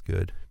is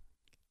good.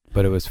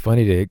 but it was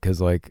funny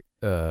because like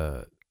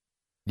you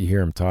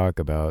hear him talk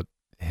about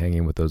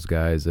hanging with those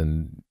guys,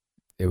 and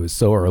it was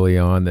so early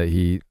on that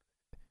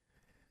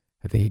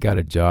I think he got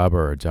a job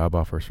or a job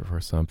offer for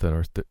something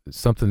or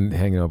something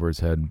hanging over his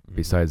head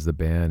besides the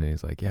band. And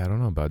he's like, yeah, I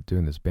don't know about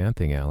doing this band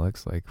thing,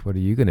 Alex. Like, what are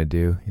you going to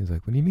do? He's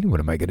like, what do you mean?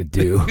 What am I going to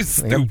do? Like, I'm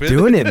Stupid.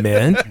 doing it,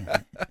 man.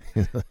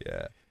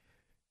 Yeah,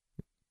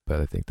 But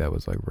I think that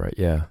was like, right.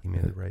 Yeah. he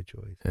made the right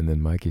choice. And then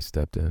Mikey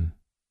stepped in.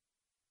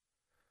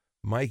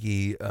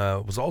 Mikey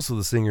was also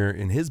the singer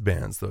in his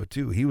bands, though,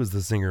 too. He was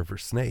the singer for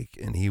Snake,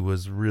 and he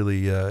was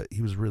really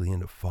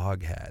into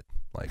Foghat.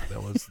 Like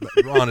that was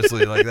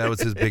honestly like that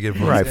was his big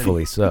influence.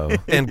 Rightfully so.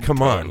 And come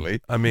Totally. on,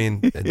 I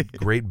mean,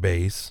 great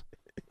bass.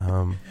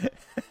 Come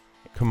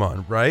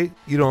on, right?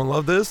 You don't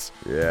love this?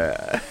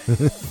 Yeah.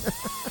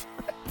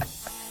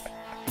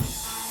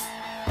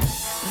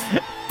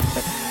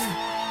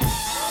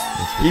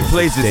 He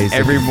plays this Days of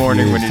every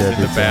morning when he's Confused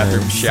in the every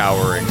bathroom time.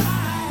 showering.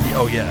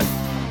 Oh yeah.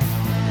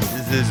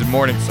 This is his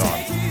morning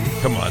song.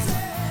 Come on.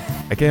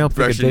 I can't help but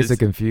get Russian Days is- of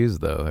Confused,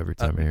 though, every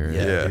time I hear it.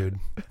 Yeah, Yeah. dude.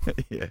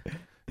 Yeah.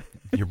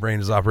 Your brain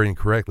is operating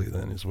correctly.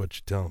 Then is what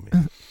you're telling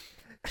me.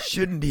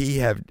 Shouldn't he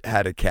have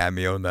had a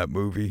cameo in that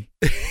movie?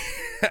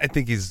 I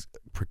think he's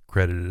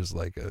credited as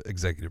like an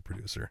executive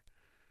producer.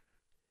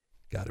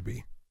 Got to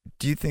be.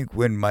 Do you think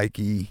when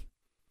Mikey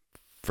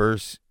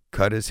first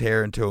cut his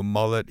hair into a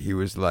mullet, he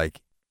was like,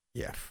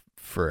 yeah,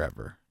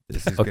 forever.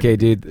 This is Okay,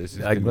 dude. this is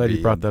I'm gonna glad be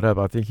you brought that up.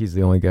 I think he's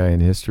the only guy in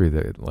history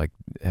that like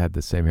had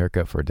the same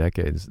haircut for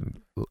decades.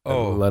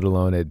 Oh. Let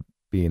alone it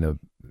being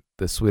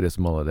the sweetest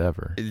mullet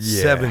ever.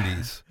 Yeah.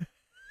 70s,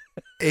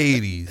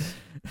 80s,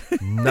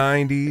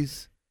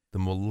 90s, the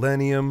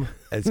millennium.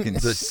 As the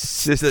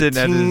consistent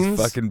as his teens.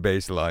 fucking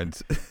bass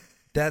lines.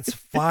 That's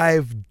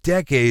 5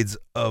 decades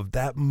of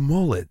that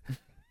mullet.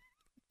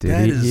 Dude,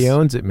 That he is-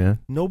 owns it, man.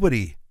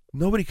 Nobody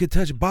could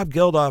touch it. Bob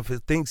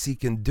Geldof thinks he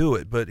can do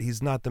it, but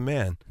he's not the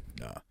man.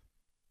 No.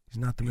 He's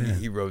not the man.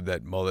 He rode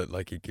that mullet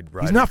like he could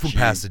ride He's a not from Jeep.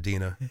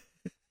 Pasadena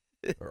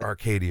or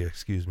Arcadia,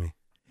 excuse me.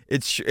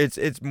 It's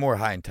more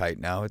high and tight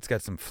now. It's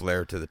got some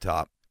flair to the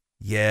top.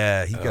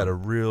 Yeah, he got Oh. a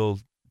real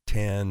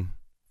tan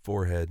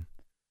forehead.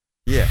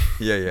 Yeah.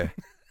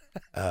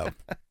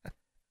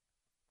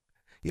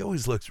 He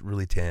always looks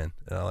really tan.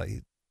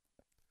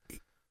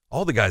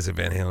 All the guys at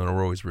Van Halen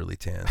are always really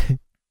tan.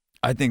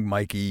 I think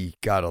Mikey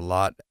got a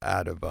lot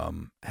out of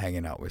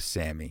hanging out with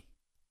Sammy.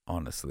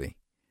 Honestly,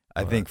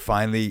 I think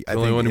finally, The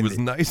only one who was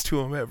nice to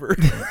him ever.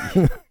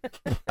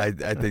 I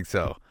think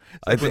so.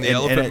 Like when the and-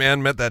 Elephant and-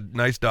 Man met that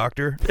nice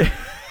doctor.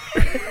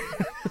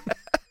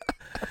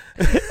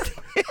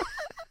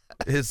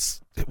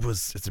 It's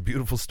a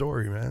beautiful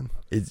story, man.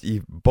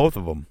 Both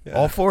of them, Yeah.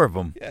 all four of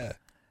them. Yeah.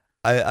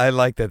 I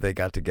like that they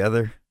got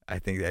together. I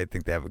think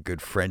they have a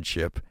good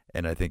friendship,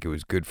 and I think it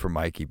was good for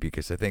Mikey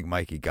because I think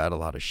Mikey got a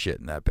lot of shit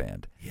in that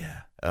band.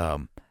 Yeah.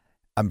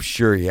 I'm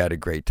sure he had a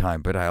great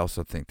time, but I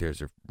also think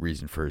there's a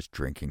reason for his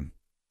drinking.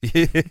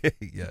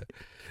 Yeah.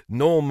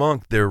 Noel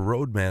Monk, their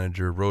road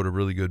manager, wrote a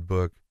really good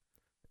book.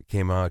 It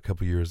came out a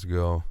couple years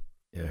ago.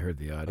 Yeah, I heard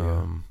the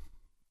audio.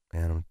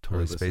 And I'm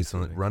totally listened spacing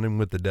to on it. it. Running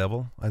with the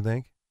Devil, I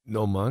think.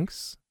 No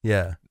monks?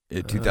 Yeah.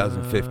 In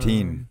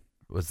 2015.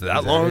 Was Was that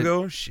that long it?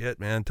 ago? Shit,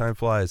 man, time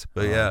flies.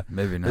 But yeah,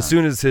 Maybe not. as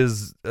soon as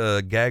his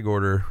gag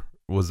order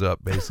was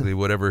up, basically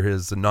whatever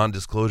his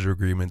non-disclosure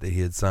agreement that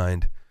he had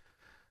signed,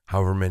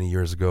 however many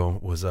years ago,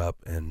 was up,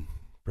 and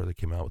brother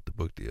came out with the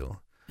book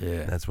deal.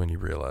 Yeah. That's when you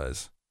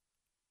realize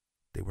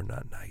they were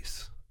not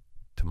nice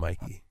to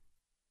Mikey,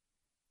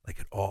 like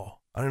at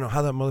all. I don't know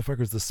how that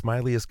motherfucker's the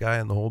smiliest guy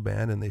in the whole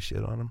band, and they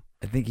shit on him.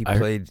 I think he I-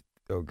 played.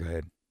 Oh, go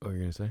ahead. What were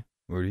you gonna say?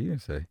 What are you gonna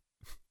say?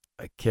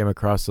 I came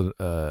across it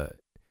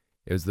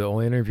was the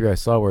only interview I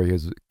saw where he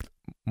was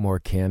more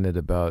candid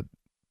about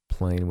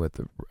playing with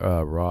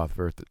Roth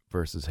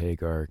versus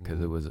Hagar, because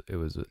it was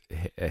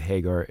a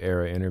Hagar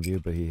era interview,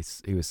 but he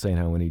was saying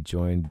how when he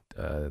joined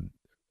in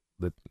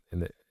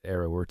the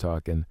era we're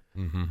talking,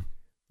 Mm-hmm.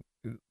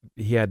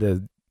 he had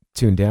to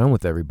tune down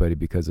with everybody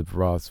because of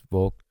Roth's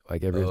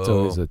like it's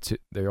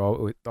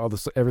always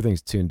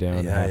everything's tuned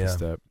down Yeah, half yeah. a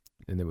step,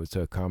 and it was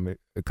to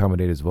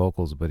accommodate his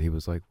vocals. But he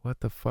was like, "What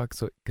the fuck?"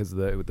 So because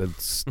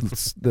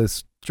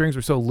the strings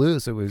were so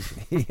loose,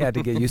 he had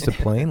to get used to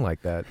playing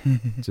like that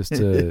just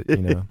to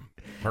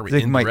I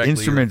think my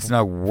instrument's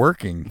not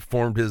working.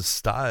 formed his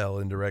style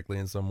indirectly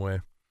in some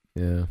way.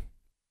 yeah.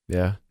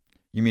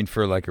 You mean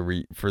for like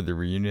for the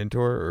reunion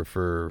tour or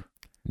for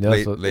No,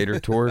 later I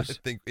tours?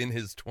 think in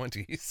his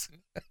 20s.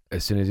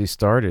 as soon as he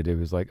started, it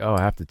was like, "Oh,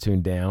 I have to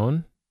tune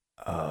down."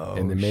 Oh,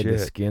 And they made the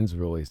shit. skins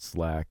really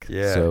slack.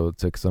 Yeah. So it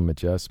took some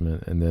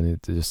adjustment, and then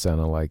it just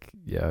sounded like,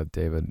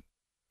 David,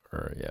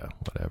 or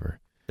whatever.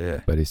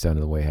 Yeah. But he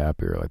sounded way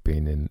happier, like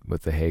being in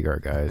with the Hagar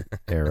guy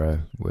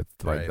era, with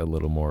like Right. a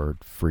little more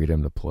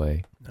freedom to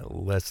play. A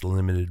less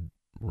limited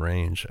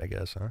range, I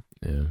guess, huh?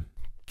 Yeah.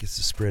 Gets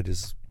to spread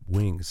his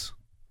wings.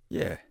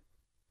 Yeah.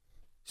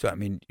 So I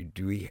mean,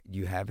 do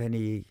you have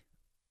any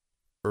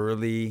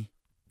early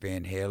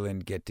Van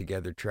Halen get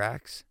together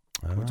tracks?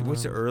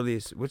 What's the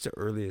earliest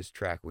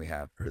track we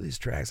have?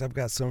 Earliest tracks? I've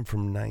got some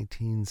from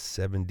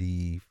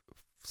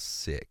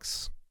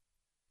 1976.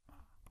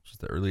 Which is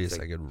the earliest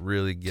like I could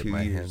really get 2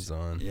 my years. hands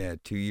on. Yeah,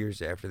 2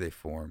 years after they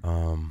formed.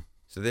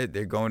 So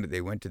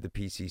they went to the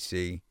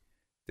PCC.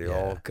 They Yeah.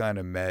 all kind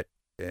of met,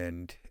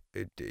 and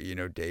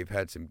Dave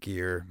had some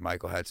gear,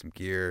 Michael had some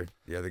gear,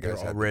 the other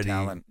guys had the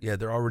talent. Yeah,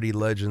 they're already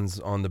legends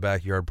on the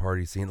backyard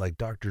party scene. Like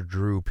Dr.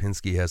 Drew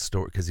Pinsky has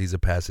story because he's a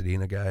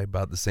Pasadena guy,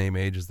 about the same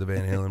age as the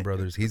Van Halen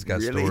brothers. He's got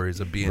Really? stories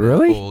of being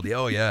Really? old.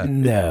 Oh yeah,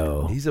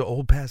 No. he's an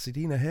old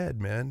Pasadena head,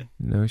 man.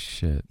 No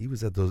shit. He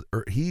was at those.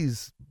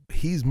 He's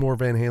more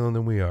Van Halen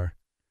than we are.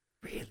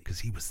 Really? Because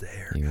he was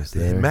there. He was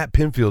And there. Matt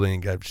Pinfield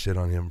ain't got shit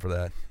on him for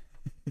that.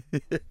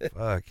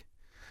 Fuck.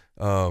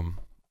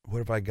 What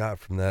have I got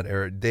from that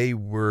era? They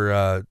were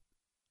a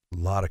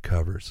lot of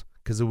covers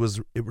because it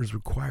was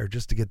required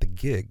just to get the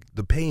gig,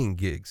 the paying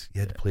gigs. You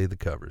had to play the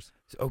covers.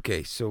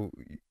 Okay, so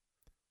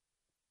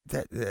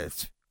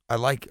that's I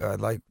like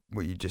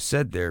what you just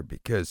said there,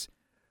 because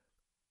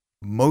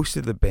most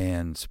of the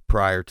bands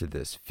prior to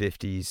this,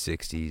 50s,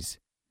 60s,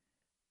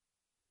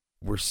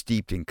 were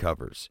steeped in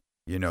covers.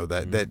 You know,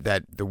 that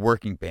the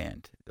working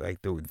band,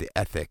 like the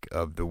ethic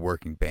of the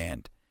working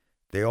band,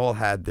 they all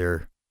had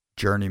their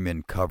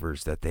journeyman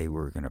covers that they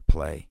were going to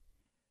play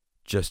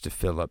just to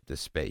fill up the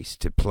space,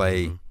 to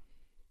play.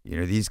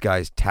 Mhm. These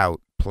guys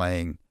tout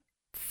playing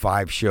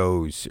 5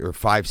 shows or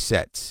 5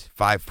 sets,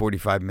 5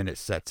 45-minute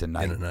sets a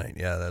night. In a night.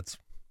 Yeah, that's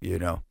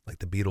like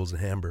the Beatles in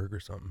Hamburg or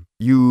something.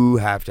 You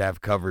have to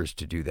have covers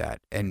to do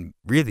that. And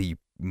really, you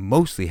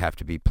mostly have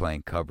to be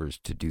playing covers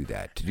to do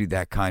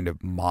that kind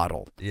of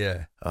model.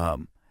 Yeah.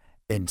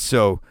 And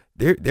so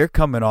they're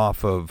coming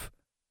off of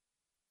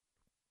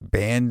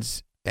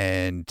bands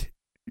and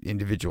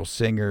individual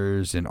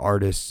singers and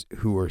artists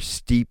who are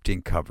steeped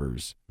in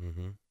covers.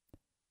 Mm-hmm.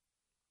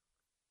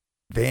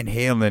 Van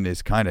Halen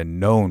is kind of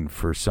known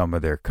for some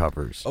of their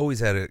covers. Always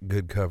had a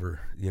good cover,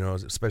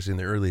 especially in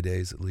the early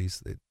days. At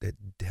least they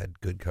had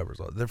good covers.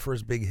 Their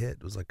first big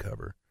hit was a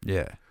cover.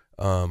 Yeah.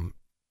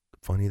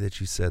 Funny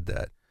that you said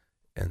that.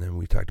 And then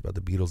we talked about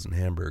the Beatles in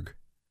Hamburg.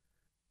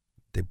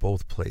 They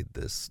both played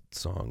this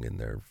song in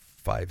their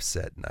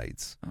 5-set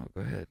nights. Oh,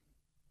 go ahead.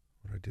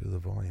 What do I do to the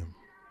volume?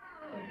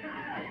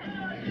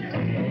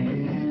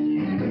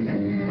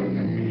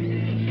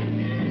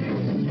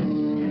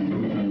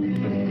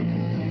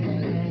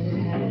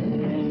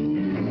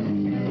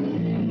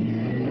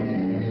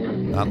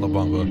 Not La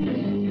Bamba.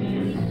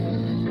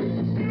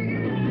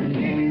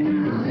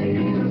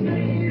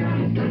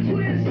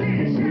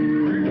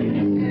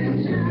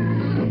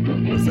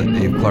 That's that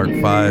Dave Clark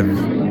 5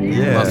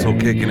 muscle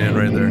kicking in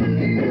right there.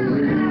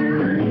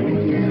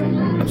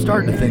 I'm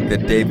starting to think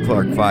that Dave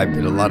Clark 5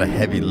 did a lot of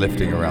heavy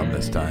lifting around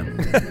this time.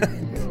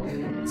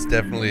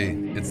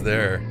 It's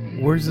there.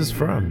 Where's this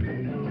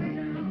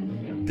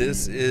from?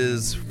 This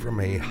is from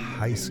a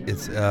high school.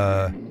 It's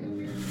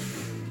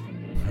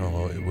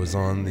it was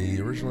on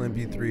the original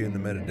MP3 and the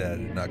metadata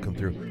did not come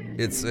through.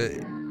 It's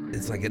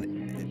like an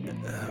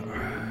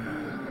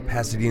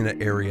Pasadena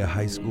area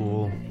high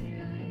school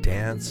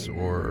dance,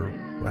 or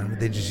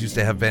they just used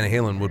to have Van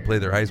Halen would play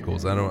their high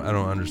schools. I don't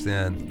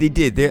understand. They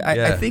did. Yeah.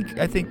 I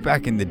think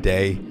back in the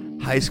day,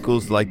 high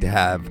schools like to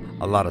have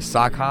a lot of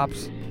sock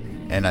hops,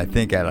 and I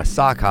think at a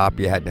sock hop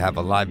you had to have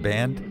a live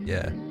band.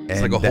 Yeah. It's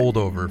And like a that-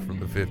 holdover from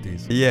the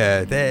 50s.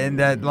 Yeah, and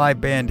that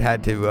live band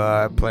had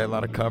to play a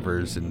lot of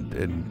covers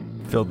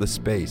and fill the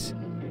space.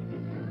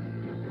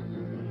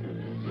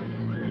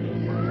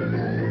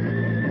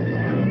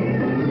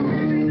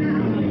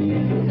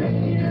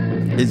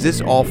 Is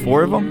this all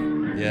four of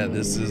them? Yeah,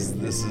 this is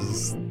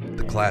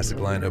the classic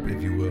lineup,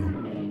 if you will.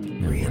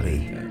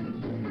 Really?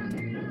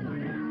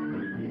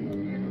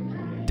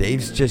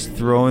 Dave's just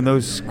throwing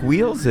those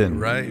squeals in.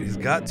 Right? He's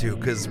got to,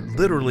 because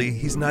literally,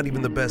 he's not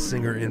even the best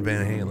singer in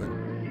Van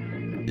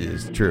Halen.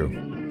 Is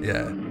true.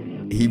 Yeah.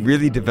 He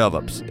really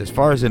develops. As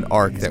far as an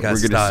arc He's that got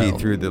we're going to see style.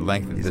 through the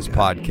length of He's this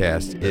got-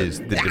 podcast is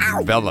the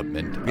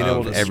development Being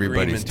able of to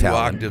everybody's scream in two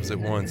talent. octaves at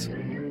once.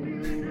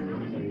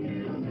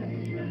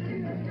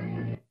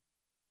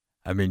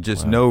 I mean,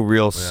 just Wow. no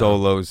real Yeah.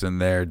 solos in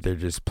there. They're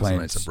just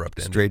playing nice abrupt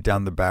ending. straight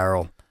down the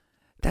barrel.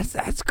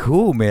 That's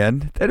cool,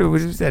 man. That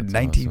was that That's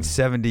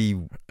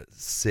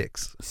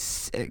 1976.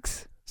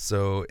 6.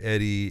 So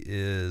Eddie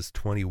is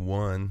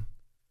 21.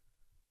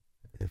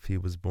 If he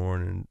was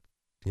born in,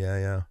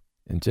 yeah,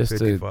 And just to,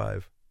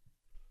 55.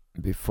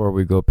 before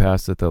we go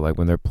past it, though, like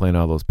when they're playing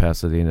all those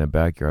Pasadena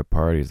backyard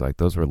parties, like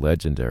those were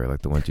legendary,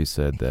 like the ones you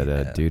said that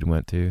Yeah. dude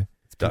went to.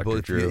 People, Dr.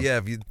 if you- Drew. yeah,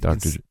 if you,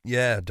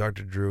 Dr.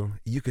 Dr. Drew.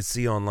 You could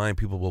see online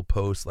people will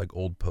post like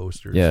old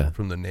posters Yeah.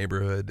 from the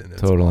neighborhood, and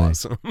it's Totally.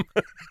 awesome.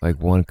 Like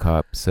one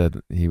cop said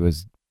he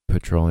was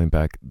patrolling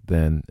back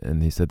then,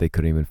 and he said they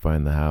couldn't even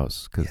find the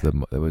house because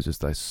it was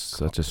just like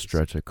such a Cars.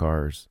 stretch of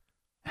cars.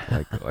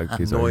 Like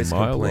he's like, Noise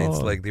 "Mile complaints,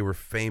 long." like they were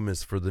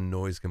famous for the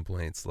noise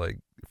complaints, like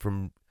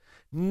from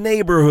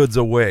neighborhoods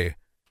away,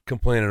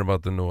 complaining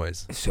about the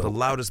noise. So- the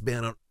loudest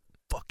band on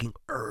fucking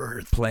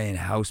earth. Playing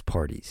house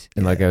parties.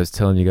 And like I was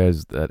telling you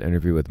guys that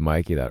interview with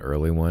Mikey, that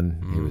early one,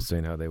 he Mhm. was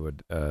saying how they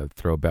would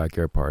throw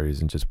backyard parties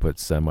and just put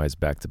semis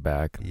back to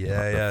back,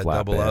 Yeah, the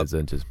double up. flatbeds,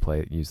 and just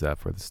use that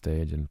for the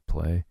stage and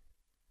play.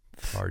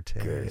 Parte.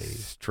 Good,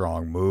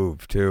 strong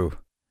move too.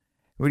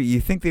 What do you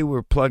think they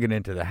were plugging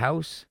into the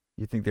house?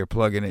 You think they're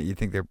plugging it? You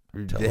think they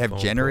have Telephone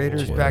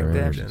generators poles, back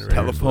then? generators,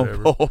 Telephone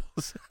whatever.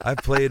 poles. I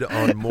played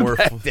on more.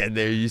 Back then,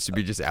 there used to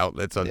be just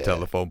outlets on Yeah.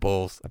 telephone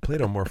poles. I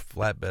played on more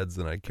flatbeds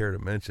than I care to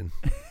mention.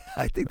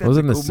 I think It that's was a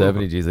in the cool move.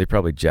 70s. They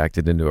probably jacked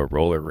it into a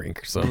roller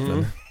rink or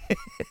something.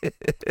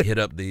 Hit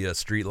up the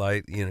street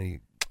light. You know,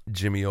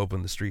 Jimmy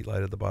opened the street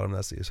light at the bottom.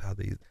 That's how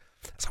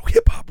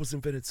hip hop was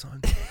invented,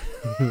 son.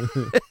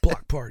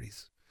 Block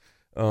parties.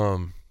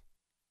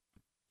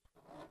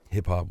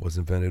 Hip hop was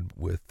invented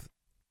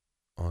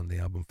on the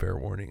album Fair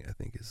Warning, I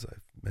think, as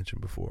I've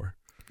mentioned before.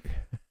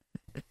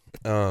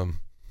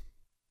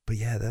 But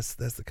yeah, that's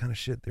the kind of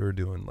shit they were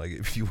doing. Like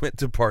if you went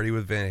to party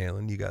with Van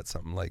Halen, you got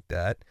something like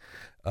that.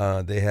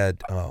 They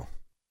had Well,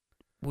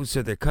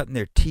 so they're cutting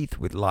their teeth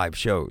with live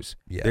shows.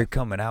 yeah. They're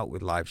coming out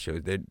with live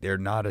shows. They're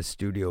not a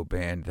studio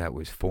band that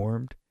was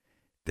formed.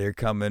 They're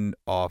coming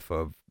off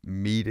of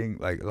meeting,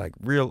 like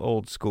real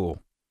old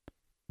school,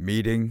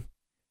 meeting,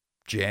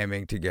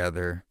 jamming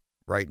together,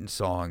 writing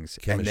songs,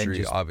 and then Chemistry,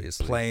 just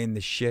obviously. playing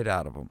the shit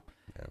out of them.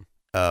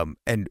 Yeah.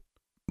 And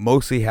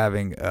mostly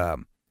having,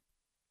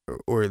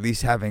 or at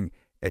least having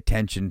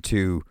attention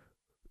to,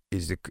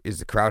 is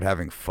the crowd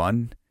having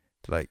fun?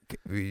 Like,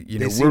 you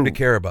know, They seem to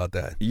care about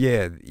that.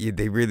 Yeah,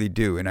 they really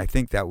do, and I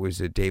think that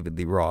was a David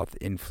Lee Roth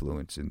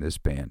influence in this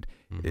band.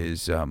 Mhm.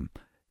 Is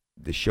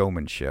the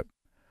showmanship,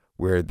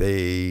 where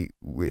they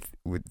with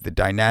the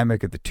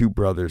dynamic of the two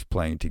brothers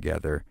playing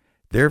together.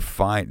 They're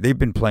fine. They've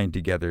been playing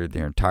together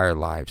their entire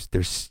lives.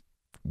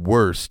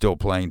 We're still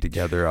playing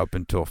together up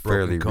until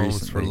fairly Broken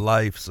combs recently. for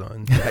life,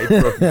 son. Right,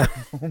 broken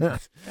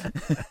combs.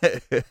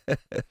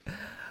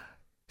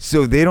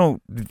 So they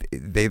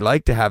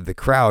like to have the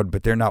crowd,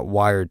 but they're not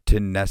wired to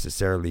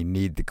necessarily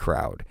need the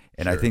crowd.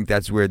 And I Sure. think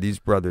that's where these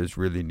brothers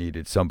really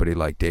needed somebody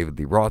like David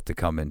Lee Roth to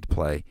come into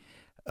play,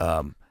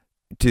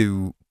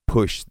 to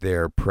push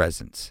their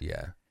presence.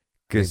 Yeah.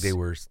 Because They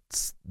were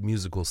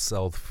musical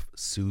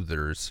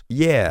self-soothers,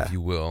 yeah, if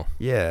you will.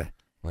 yeah.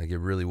 Like it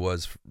really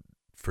was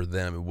for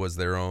them. It was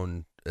their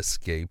own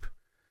escape.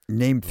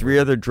 Name 3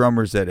 other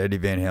drummers that Eddie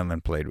Van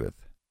Halen played with.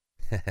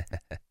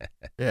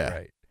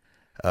 Yeah.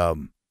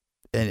 Right.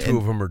 And Two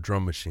of them are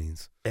drum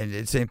machines.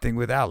 and same thing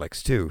with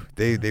Alex too.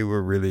 They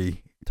were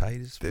really Tight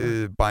as fuck.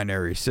 the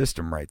binary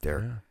system right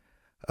there.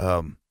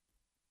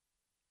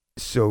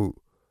 So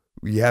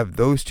you have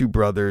those two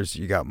brothers.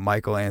 You got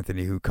Michael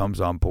Anthony who comes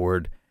on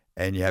board,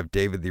 and you have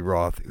David Lee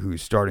Roth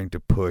who's starting to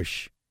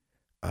push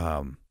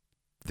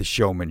the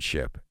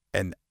showmanship.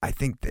 And I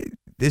think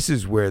this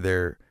is where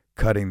they're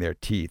cutting their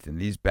teeth in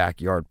these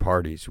backyard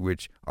parties,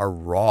 which are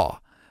raw.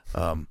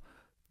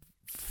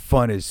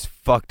 Fun as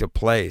fuck to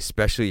play,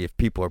 especially if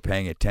people are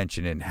paying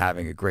attention and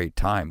having a great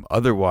time.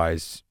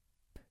 Otherwise,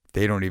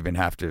 they don't even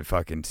have to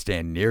fucking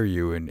stand near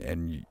you,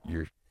 and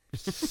you're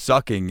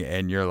sucking,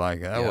 and you're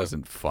like, that Yeah.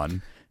 wasn't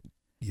fun.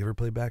 You ever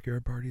play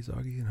backyard parties,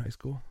 Augie, in high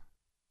school?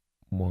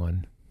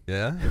 One.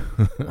 Yeah.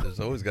 There's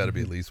always got to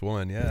be at least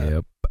one. Yeah.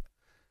 Yep.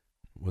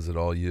 Was it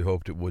all you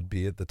hoped it would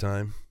be at the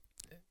time?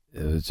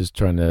 it was just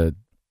trying to.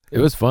 It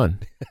was fun.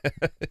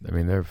 I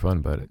mean, they were fun,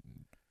 but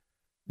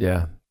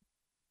yeah.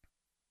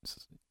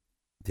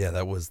 Yeah,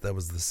 that was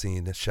the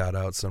scene. Shout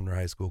out Sumner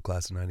High School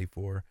class of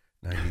 94,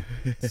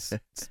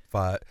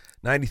 95,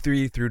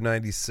 93 through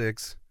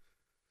 96.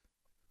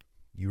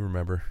 You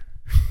remember.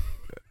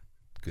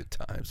 Good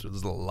times. So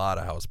there's a lot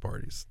of house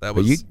parties. That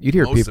But was you'd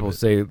hear most of people it.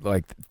 say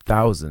like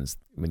thousands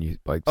when you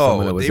like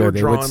someone that Oh, was they there. were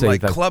They would drawing say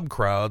like that, club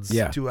crowds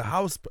Yeah. to a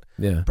house,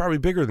 yeah, probably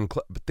bigger than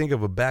club. But think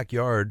of a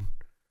backyard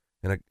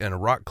and a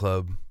rock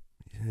club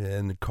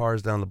and the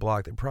cars down the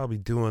block. They're probably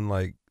doing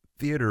like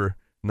theater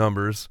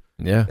numbers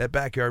yeah, at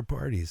backyard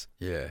parties.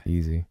 Yeah.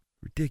 easy.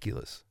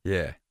 Ridiculous.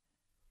 Yeah.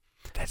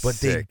 That's But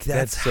sick.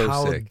 that's so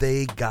how sick.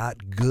 they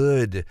got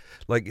good.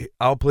 Like,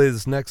 I'll play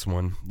this next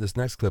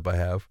clip I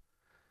have.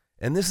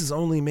 And this is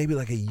only maybe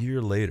like a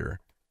year later.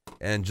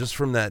 And just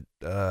from that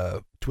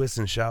Twist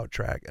and Shout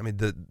track, I mean,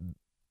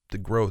 the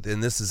growth.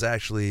 And this is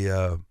actually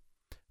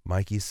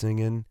Mikey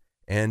singing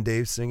and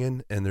Dave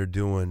singing. And they're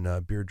doing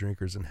Beer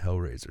Drinkers and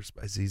Hellraisers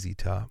by ZZ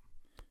Top.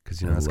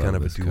 Because, I it's kind love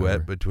of a this duet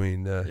cover.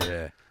 between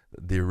Yeah.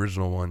 the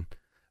original one.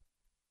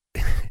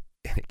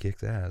 And it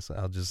kicks ass.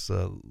 I'll just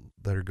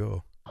let her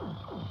go.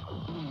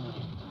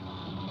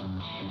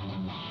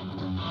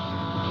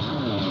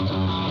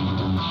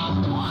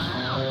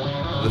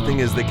 The thing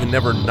is, they can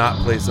never not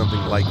play something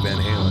like Van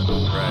Halen.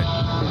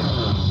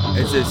 Right.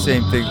 It's the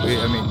same thing.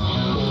 I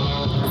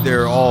mean,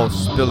 they're all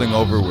spilling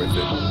over with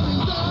it.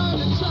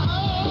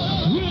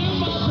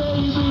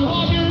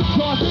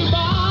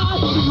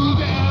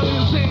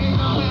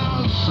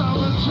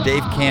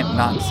 Dave can't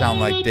not sound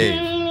like Dave.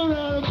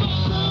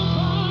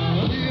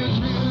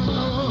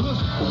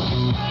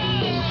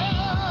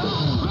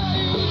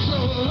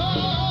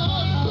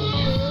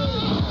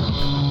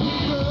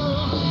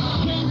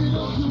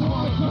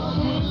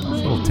 It's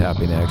a little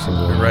tapping action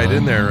going Right on.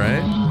 in there,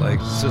 right? Like,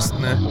 it's just,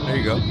 there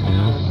you go.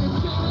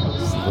 Yeah.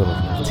 Just a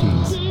little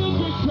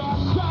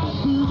tease.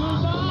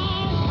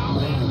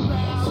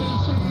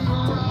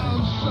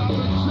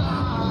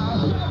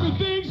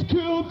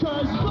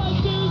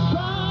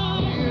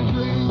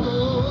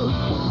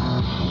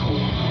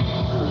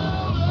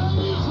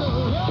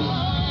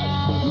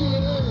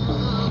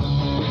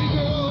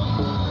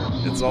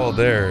 It's all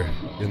there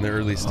in the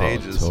early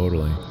stages. Oh,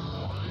 totally.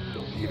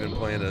 Even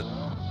playing it.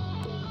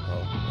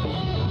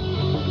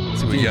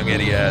 See what young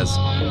Eddie has.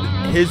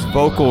 His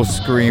vocal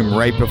scream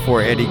right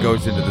before Eddie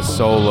goes into the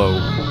solo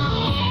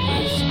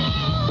is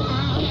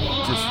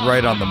just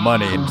right on the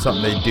money and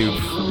something they do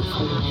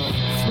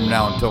from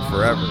now until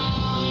forever.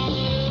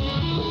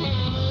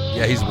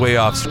 Yeah, he's way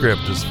off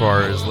script as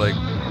far as like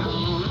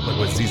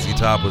what ZZ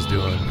Top was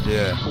doing.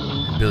 Yeah.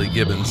 Billy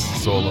Gibbons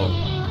solo.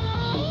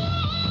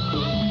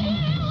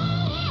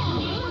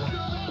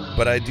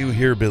 But I do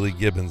hear Billy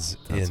Gibbons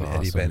That's in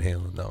Eddie awesome. Van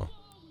Halen, though.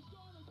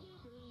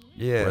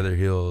 Yeah. Whether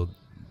he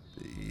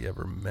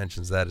ever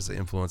mentions that as an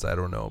influence, I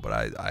don't know.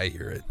 But I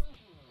hear it.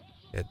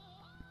 It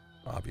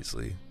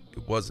obviously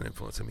it was an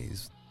influence. I mean,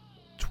 he's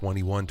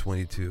 21,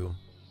 22,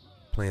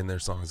 playing their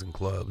songs in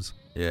clubs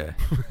Yeah.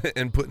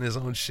 and putting his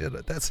own shit.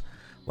 That's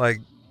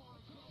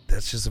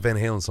just a Van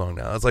Halen song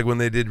now. It's like when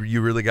they did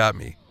 "You Really Got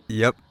Me."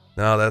 Yep.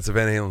 No, that's a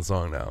Van Halen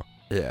song now.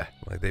 Yeah.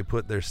 Like they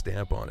put their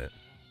stamp on it.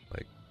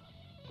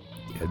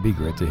 Yeah, it'd be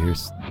great to hear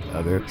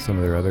some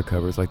of their other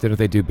covers. Like, didn't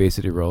they do Bay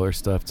City Roller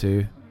stuff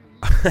too?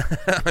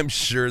 I'm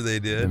sure they I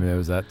did. mean, it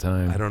was that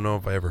time. I don't know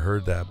if I ever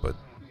heard that, but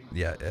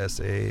yeah,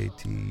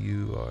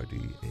 SATURDA.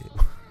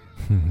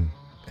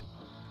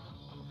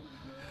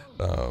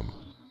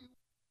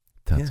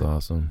 That's yeah.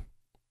 awesome.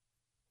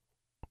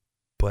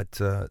 But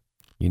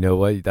You know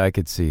what? I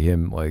could see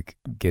him like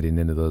getting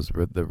into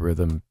the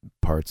rhythm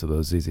parts of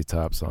those ZZ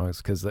Top songs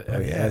because yeah.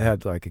 it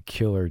had like a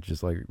killer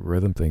just like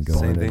rhythm thing going.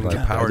 Same and, thing with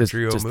like, Power I just,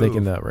 Trio Just Move.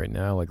 thinking that right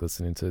now, like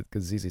listening to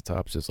because ZZ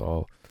Top's just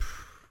all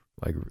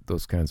like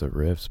those kinds of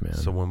riffs, man.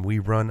 so when we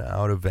run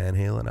out of Van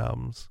Halen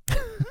albums,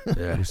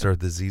 Yeah. we start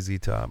the ZZ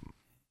Top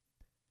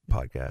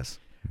podcast.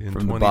 In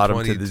From the bottom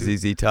to the 2022.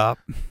 ZZ Top.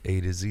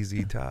 A to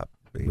ZZ Top.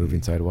 Baby.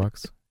 Moving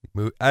sidewalks.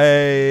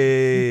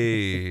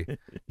 Hey,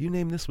 you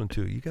name this one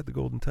too. You got the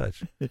golden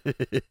touch.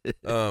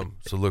 So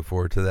look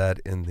forward to that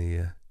in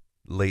the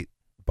late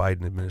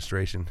Biden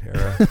administration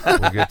era.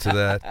 We'll get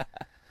to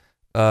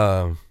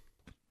that.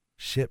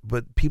 Shit,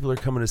 but people are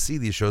coming to see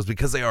these shows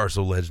because they are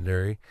so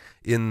legendary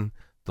in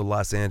the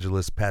Los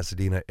Angeles,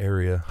 Pasadena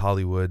area,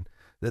 Hollywood,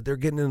 that they're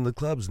getting into the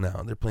clubs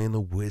now. They're playing the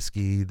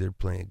Whiskey. They're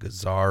playing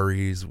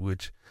Gazzarri's,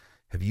 which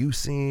have you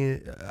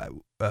seen?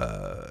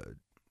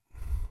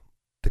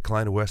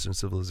 Decline of Western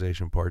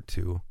Civilization Part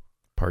 2.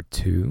 Part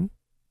 2.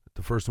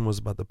 The first one was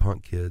about the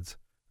punk kids.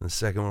 And the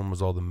second one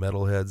was all the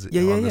metalheads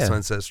Yeah, on the yeah.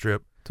 Sunset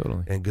Strip.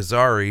 Totally. And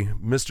Gazzarri,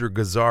 Mr.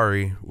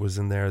 Gazzarri was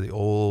in there, the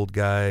old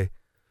guy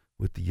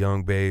with the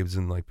young babes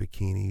in like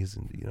bikinis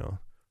and,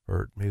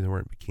 or maybe they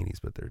weren't bikinis,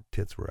 but their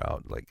tits were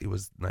out. Like it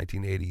was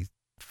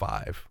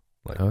 1985.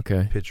 Like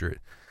Okay. picture it.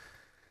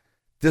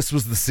 This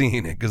was the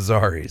scene at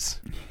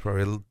Gazzarri's.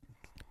 Probably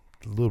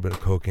a little bit of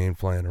cocaine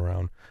flying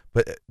around.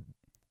 But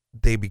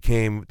they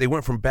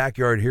went from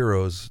Backyard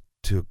Heroes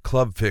to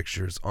club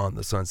fixtures on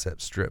the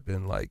Sunset Strip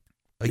in like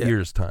a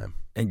year's time.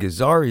 And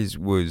Gazzarri's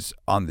was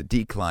on the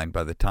decline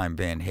by the time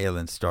Van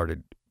Halen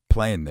started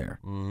playing there.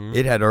 Mm-hmm.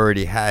 It had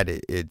already had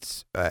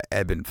its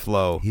ebb and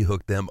flow. He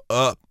hooked them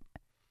up,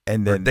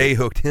 And or then they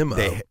hooked him up.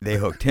 They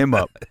hooked him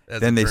up.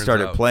 As Then it they turns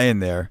started out. playing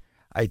there.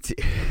 I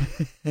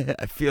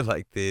feel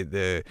like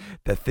the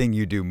Thing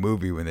You Do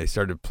movie when they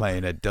started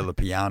playing at Della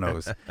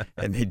Piano's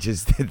and they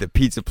just the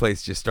pizza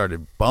place just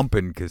started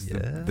bumping because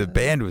the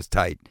band was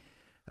tight.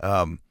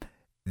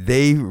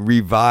 They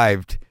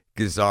revived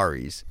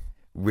Gazzarri's,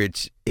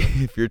 which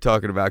if you're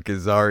talking about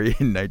Gazzarri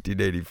in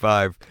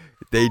 1985,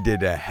 they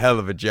did a hell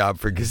of a job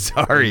for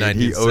Gazzarri. And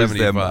he owes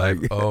them.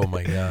 1975. Oh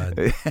my God!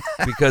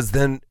 Because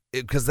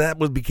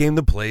that became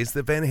the place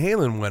that Van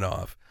Halen went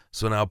off.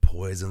 So now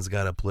Poison's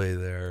got to play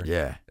there.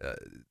 Yeah.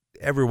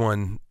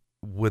 Everyone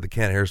with a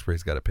can of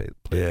Hairspray's got to play.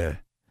 Yeah.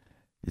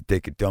 You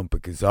take a dump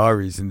at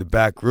Gazzarri's in the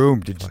back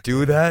room. Did you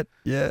do that?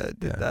 Yeah, I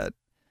did that.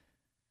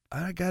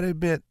 I got to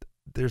admit,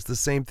 there's the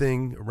same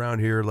thing around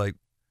here. Like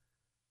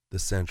the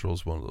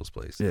Central's one of those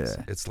places.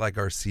 Yeah. It's like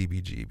our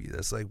CBGB.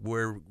 That's like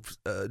where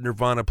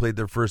Nirvana played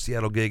their first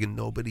Seattle gig and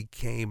nobody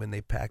came and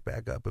they packed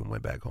back up and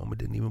went back home and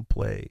didn't even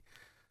play.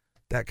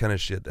 That kind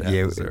of shit that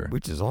happens there.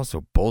 Which is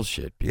also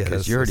bullshit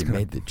because you already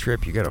made the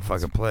trip. You got to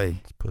fucking play.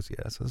 It's pussy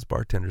ass. Those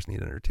bartenders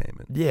need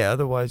entertainment. Yeah,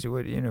 otherwise,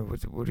 what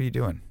are you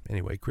doing?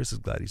 Anyway, Chris is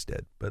glad he's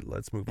dead, but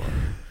let's move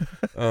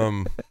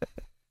on.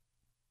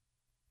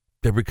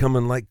 They're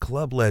becoming like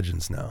club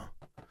legends now.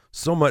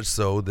 So much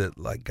so that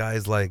like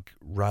guys like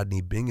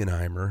Rodney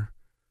Bingenheimer,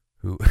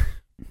 who,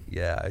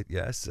 I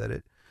said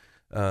it.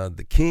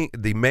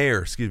 The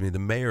mayor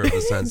of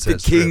the Sunset The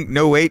Strip. king,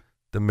 no wait.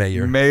 The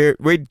mayor.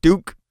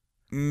 Duke.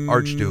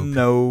 Archduke.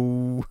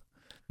 No.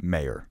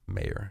 Mayor.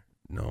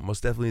 No,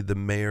 most definitely the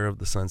mayor of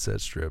the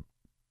Sunset Strip,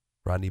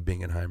 Rodney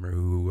Bingenheimer,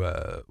 who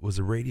was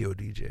a radio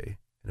DJ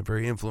and a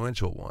very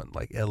influential one,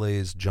 like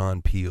LA's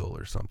John Peel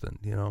or something,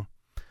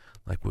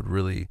 like would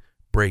really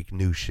break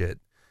new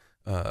shit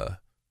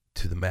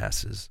to the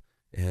masses.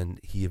 And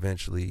he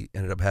eventually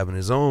ended up having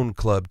his own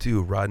club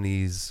too,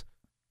 Rodney's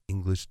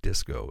English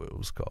Disco, it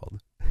was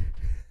called.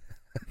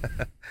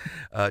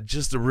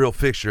 Just a real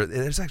fixture.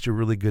 There's actually a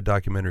really good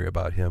documentary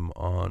about him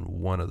on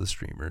one of the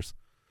streamers.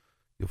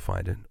 You'll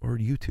find it, or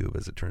YouTube,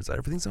 as it turns out.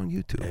 Everything's on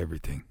YouTube.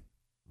 Everything.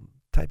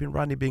 Type in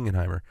Rodney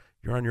Bingenheimer.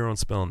 You're on your own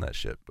spelling that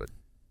shit, but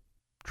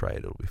try it.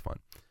 It'll be fun.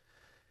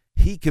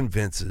 He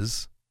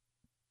convinces,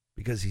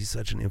 because he's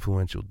such an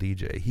influential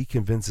DJ, he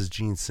convinces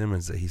Gene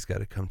Simmons that he's got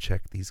to come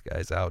check these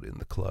guys out in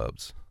the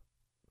clubs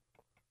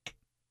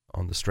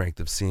on the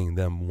strength of seeing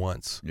them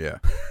once. Yeah.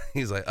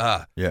 He's like,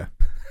 Yeah.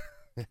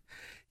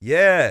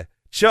 yeah,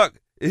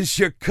 Chuck, it's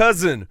your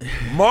cousin,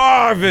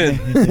 Marvin.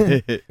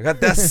 I got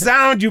that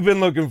sound you've been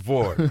looking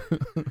for.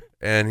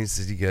 And he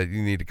says, you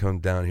need to come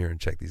down here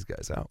and check these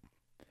guys out.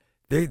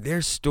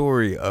 Their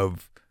story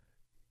of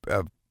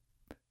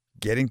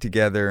getting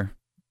together,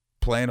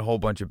 playing a whole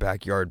bunch of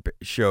backyard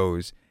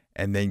shows,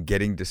 and then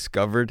getting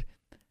discovered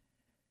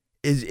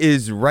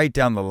is right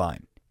down the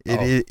line.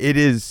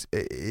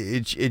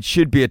 It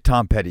should be a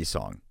Tom Petty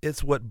song.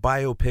 It's what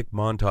biopic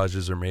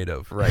montages are made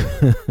of.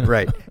 Right.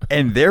 Right.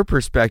 And their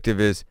perspective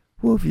is,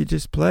 well, if you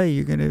just play,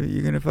 you're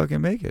gonna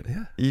fucking make it.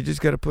 Yeah. You just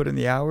got to put in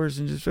the hours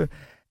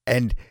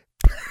and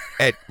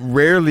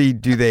rarely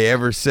do they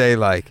ever say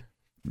like,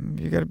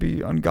 you got to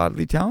be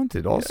ungodly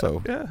talented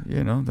also. Yeah.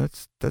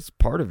 That's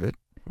part of it.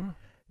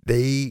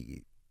 Yeah.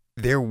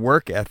 Their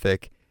work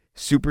ethic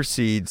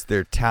supersedes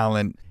their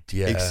talent,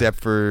 except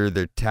for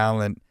their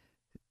talent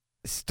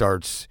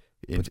starts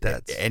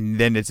and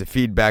then it's a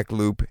feedback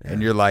loop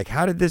and you're like,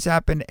 how did this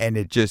happen? And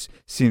it just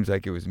seems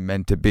like it was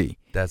meant to be.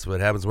 That's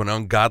what happens when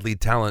ungodly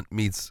talent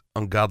meets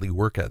ungodly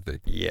work ethic.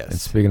 Yes. And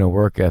speaking of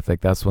work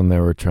ethic, that's when they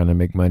were trying to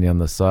make money on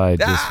the side.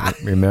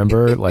 Just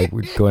remember, like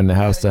we'd go into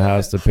house to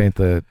house to paint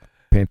the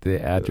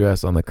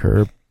address on the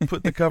curb.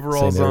 Put the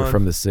coveralls saying they were on.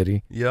 from the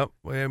city. Yep.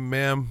 Well,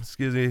 ma'am,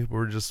 excuse me.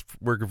 We're just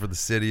working for the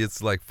city.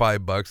 It's like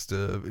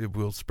 $5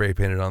 we'll spray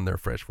paint it on there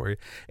fresh for you.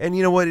 And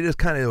you know what? It is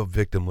kind of a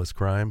victimless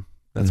crime.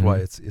 That's why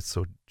it's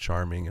so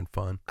charming and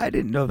fun. I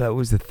didn't know that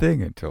was the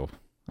thing until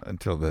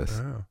this.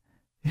 Oh.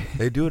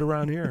 They do it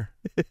around here.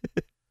 Of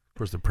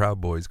course, the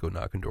Proud Boys go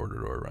knocking door to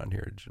door around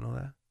here. Did you know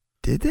that?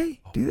 Did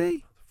they? Do they?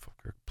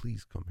 Motherfucker,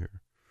 please come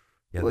here.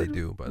 Yeah, they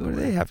do, by the way. What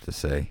do they have to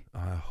say?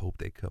 I hope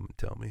they come and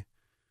tell me.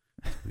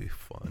 It'll be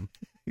fun.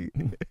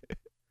 Anyway,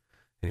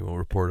 we'll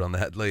report on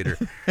that later.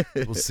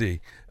 We'll see.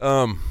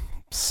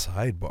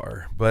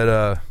 Sidebar.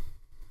 But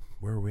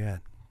where are we at?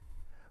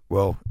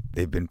 Well,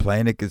 they've been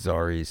playing at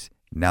Gazzarri's.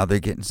 Now they're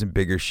getting some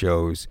bigger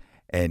shows.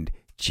 And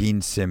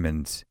Gene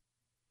Simmons.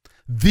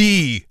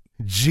 The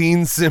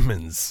Gene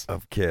Simmons.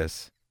 Of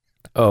Kiss.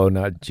 Oh,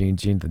 not Gene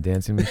the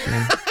Dancing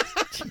Machine?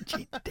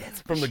 Gene the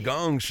Dancing From the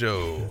Gong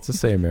Show. It's the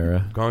same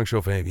era. Gong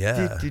Show fame,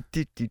 yeah.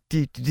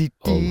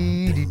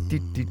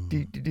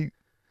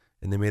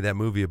 And they made that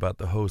movie about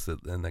the host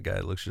and the guy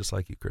that looks just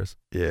like you, Chris.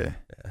 Yeah.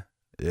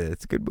 Yeah,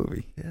 it's a good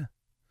movie. Yeah.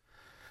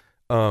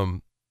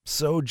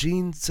 So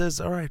Gene says,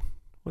 all right,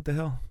 what the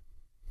hell?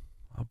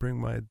 I'll bring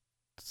my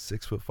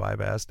 6'5"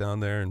 ass down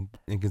there and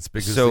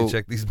inconspicuously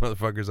check these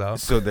motherfuckers out.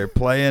 So they're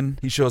playing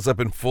He shows up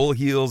in full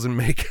heels and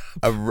makeup.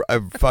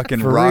 a fucking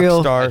For rock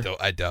real? star.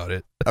 I doubt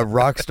it. A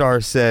rock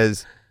star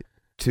says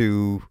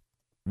to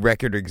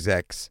record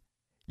execs,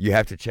 "You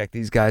have to check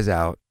these guys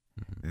out."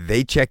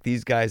 They check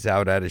these guys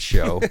out at a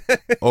show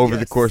over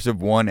the Yes. course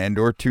of 1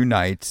 and/or 2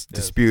 nights.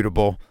 Yes.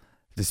 Disputable,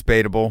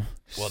 dispatable.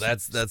 Well,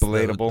 that's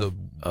Debatable. the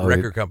Oh,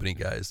 record company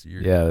guys.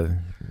 You're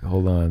Yeah,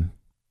 hold on.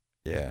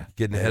 Yeah,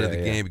 getting ahead of the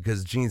Yeah. game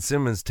because Gene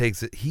Simmons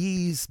takes it.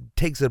 He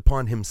takes it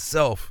upon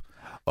himself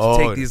to Oh,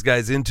 take these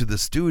guys into the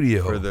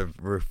studio for the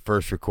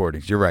first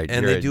recordings. You're right,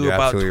 and you're they right, do you're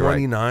about absolutely right.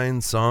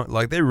 29 songs.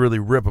 Like they really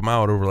rip them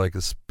out over like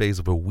a space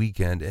of a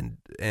weekend,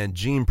 and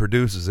Gene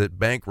produces it,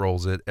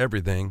 bankrolls it,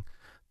 everything.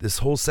 This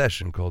whole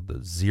session called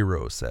the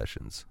Zero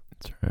Sessions,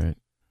 That's right.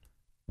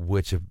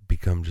 which have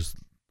become just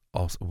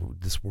also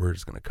this word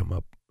is going to come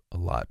up a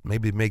lot.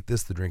 Maybe make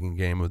this the drinking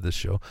game of this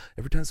show.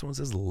 Every time someone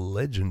says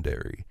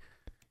legendary,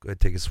 go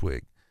ahead, take a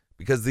swig,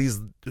 because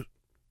these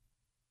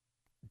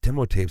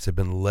demo tapes have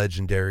been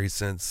legendary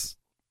since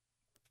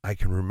I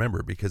can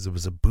remember, because it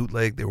was a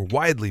bootleg. They were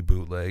widely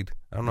bootlegged.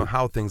 I don't know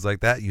how things like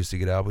that used to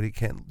get out, but you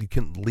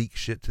couldn't leak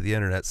shit to the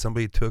internet.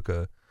 Somebody took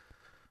a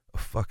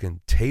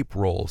fucking tape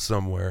roll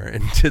somewhere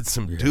and did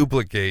some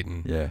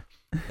duplicating, Yeah,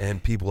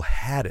 and people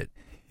had it.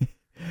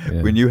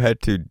 Yeah. when you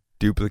had to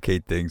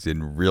duplicate things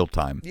in real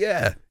time.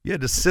 Yeah, you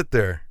had to sit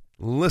there,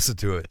 listen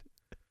to it.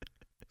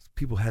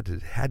 People had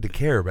to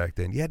care back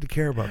then. You had to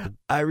care about the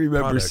I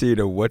remember product. seeing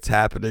a What's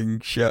Happening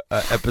show,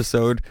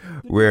 episode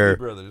where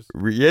Brothers.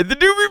 yeah, the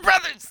Doobie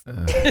Brothers.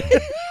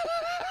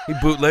 He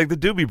bootlegged the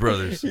Doobie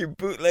Brothers. He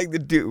bootlegged the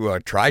dude. Well,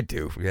 tried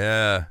to,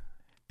 Yeah,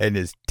 and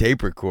his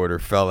tape recorder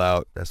fell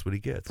out that's what he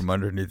gets. from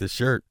underneath his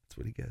shirt. That's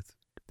what he gets.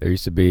 There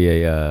used to be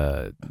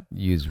a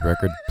used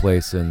record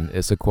place in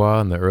Issaquah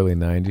in the early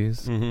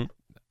 90s. Mm-hmm.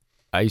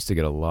 I used to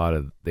get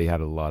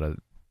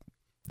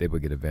they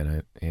would get a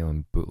Van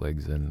Halen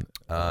bootlegs in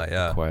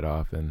Yeah. quite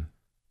often.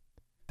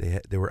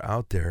 They were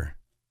out there,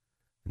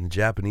 and the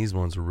Japanese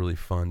ones were really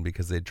fun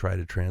because they'd try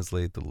to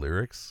translate the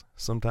lyrics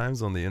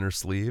sometimes on the inner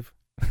sleeve.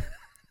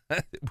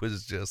 It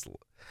was just,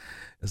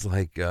 it's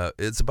like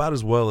it's about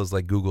as well as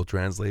like Google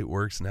Translate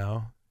works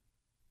now,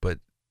 but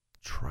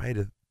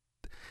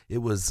it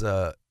was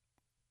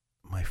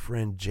my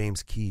friend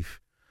James Keefe,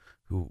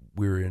 who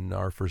we were in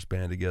our first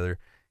band together.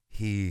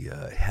 He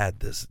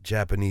had this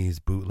Japanese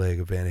bootleg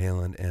of Van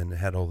Halen and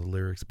had all the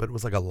lyrics, but it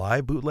was like a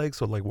live bootleg.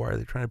 So like, why are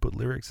they trying to put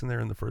lyrics in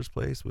there in the first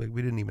place? Like,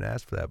 we didn't even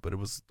ask for that, but it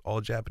was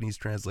all Japanese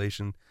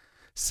translation,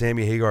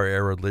 Sammy Hagar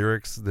era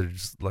lyrics that are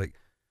just like,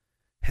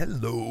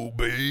 "Hello,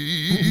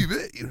 baby."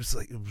 It was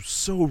like, it was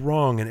so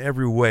wrong in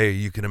every way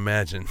you can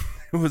imagine.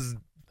 It was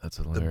That's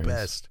the hilarious.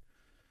 best.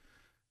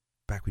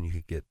 Back when you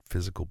could get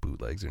physical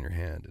bootlegs in your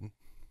hand and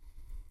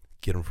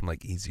get them from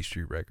like Easy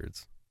Street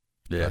Records.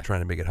 Yeah, Not trying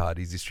to make it hot,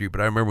 Easy Street,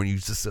 but I remember when you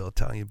used to sell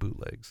Italian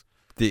bootlegs.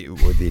 the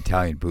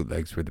Italian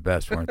bootlegs were the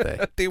best, weren't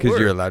they? They Because were.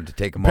 you're allowed to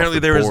take them Apparently,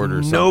 off the there is board or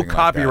no something like that.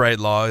 copyright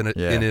law in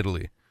Yeah. in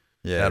Italy.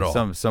 Yeah, at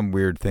all. some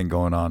weird thing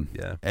going on.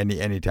 Yeah,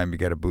 Anytime you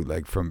get a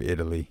bootleg from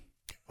Italy,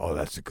 oh,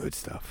 that's the good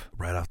stuff.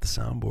 right off the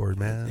soundboard,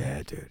 man.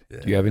 Yeah, dude. Yeah.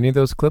 Do you have any of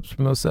those clips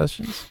from those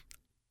sessions?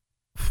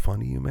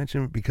 Funny you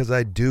mention it, because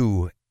I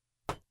do,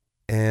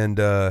 and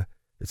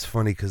it's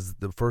funny because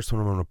the first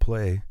one I'm going to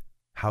play,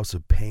 "House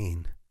of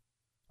Pain."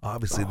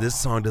 Obviously, this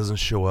song doesn't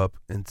show up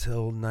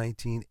until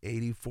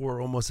 1984,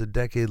 almost a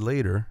decade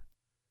later.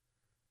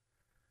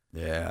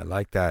 Yeah, I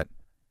like that.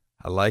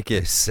 I like I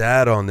it.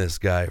 sat on this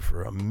guy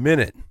for a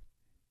minute,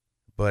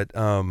 but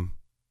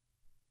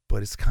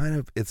it's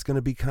going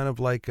to be kind of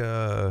like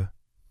a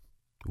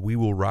 "We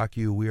Will Rock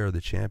You, We Are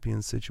the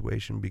Champions"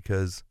 situation,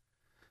 because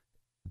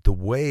the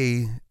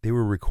way they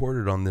were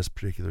recorded on this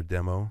particular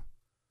demo,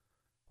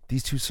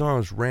 these two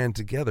songs ran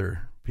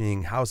together,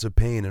 being "House of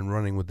Pain" and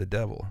 "Running with the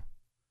Devil,"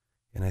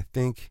 and I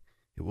think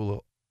it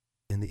will,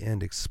 in the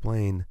end,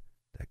 explain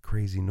that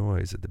crazy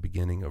noise at the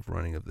beginning of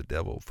 "Running of the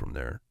Devil" from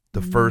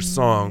the first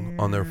song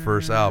on their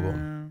first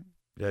album.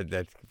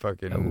 That's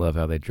fucking. I love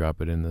how they drop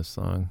it in this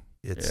song.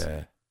 It's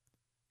Yeah.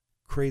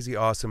 crazy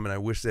awesome, and I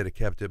wish they'd have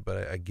kept it,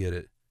 but I get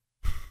it.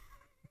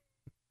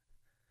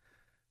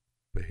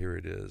 But here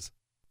it is.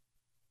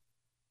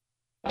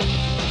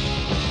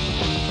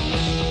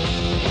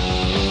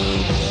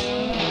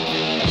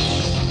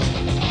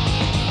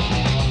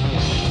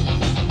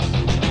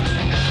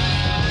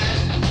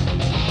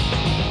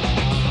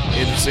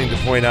 Interesting to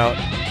point out,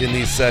 in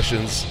these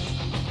sessions,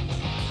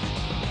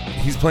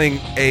 he's playing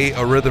a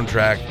rhythm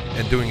track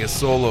and doing his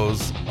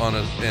solos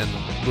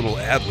and little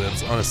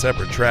ad-libs on a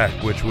separate track,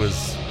 which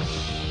was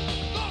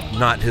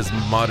not his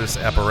modus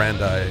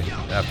operandi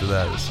after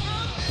that.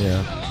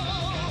 Yeah.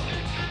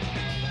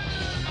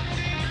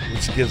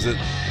 Which gives it,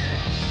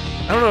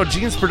 I don't know,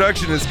 Gene's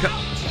production is,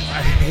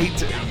 I hate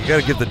to, you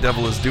gotta give the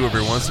devil his due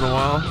every once in a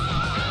while.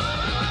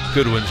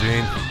 Good one,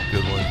 Gene.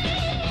 Good one.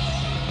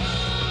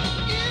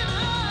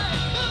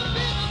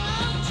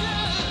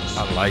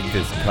 I like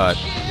this cut.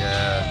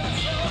 Yeah.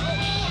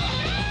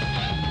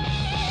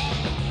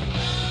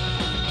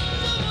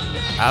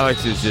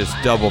 Alex is just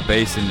double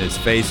bassing his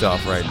face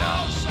off right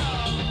now.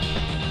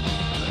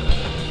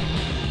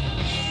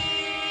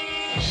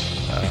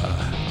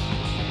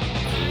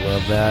 I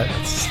love that.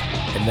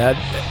 And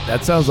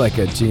that sounds like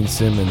a Gene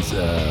Simmons.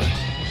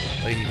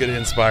 Like he could have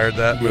inspired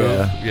that move.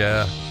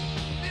 Yeah.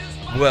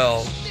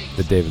 Well,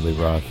 The David Lee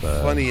Roth.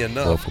 funny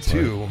enough, vocal part.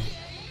 too,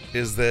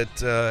 is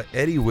that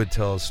Eddie would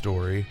tell a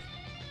story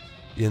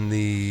in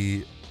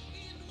the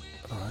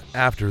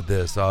after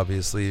this,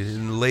 obviously,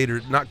 in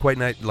later, not quite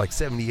like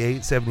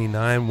 78,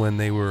 79, when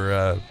they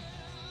were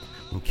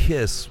when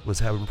Kiss was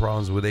having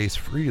problems with Ace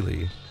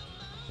Frehley,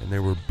 and they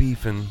were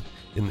beefing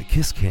in the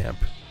Kiss camp.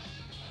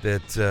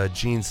 That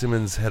Gene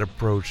Simmons had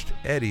approached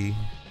Eddie,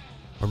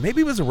 or maybe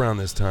it was around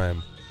this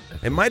time.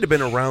 It might have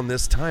been around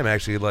this time,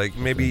 actually. Like,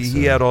 maybe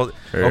he had all...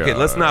 Okay,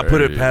 let's not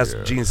put it past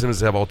Gene Simmons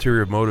to have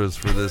ulterior motives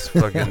for this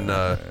fucking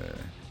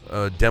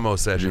demo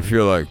session. You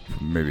feel like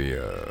maybe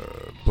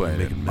playing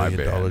Make in $1 my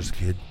million, band,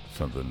 kid.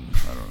 something,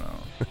 I don't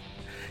know.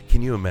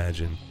 Can you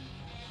imagine?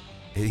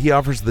 He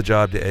offers the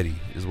job to Eddie,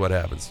 is what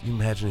happens. Can you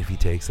imagine if he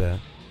takes that?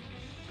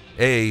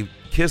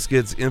 Kiss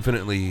gets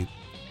infinitely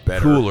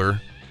Better.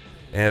 cooler,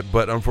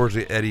 but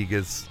unfortunately Eddie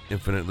gets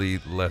infinitely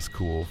less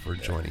cool for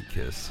joining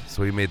Kiss.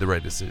 So he made the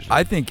right decision.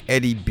 I think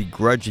Eddie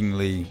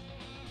begrudgingly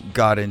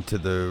got into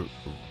the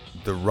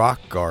rock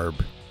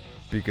garb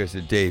because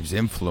of Dave's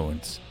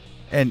influence,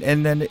 and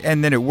then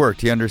it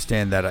worked. He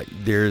understand that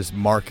there's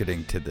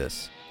marketing to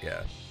this,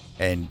 yeah.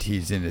 and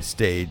he's in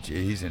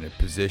a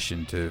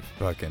position to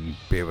fucking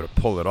be able to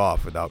pull it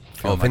off without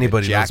feeling If like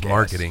anybody a knows jackass.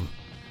 marketing,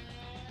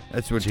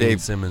 That's what Gene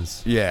Dave.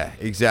 Simmons. Yeah,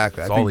 exactly.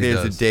 That's I all think he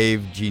there's does. a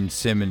Dave Gene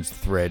Simmons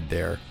thread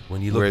there.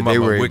 When you look where him up they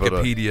on were able to-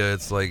 Wikipedia,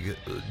 it's like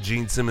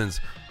Gene Simmons,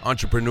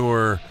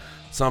 entrepreneur,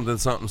 something,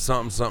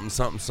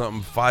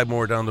 5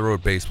 more down the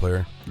road, bass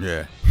player.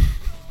 Yeah.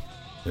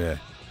 Yeah.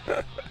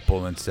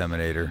 Bull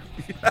inseminator.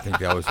 I think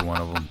that was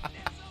one of them.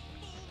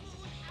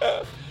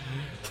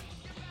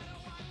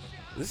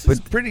 This is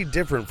pretty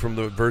different from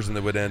the version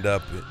that would end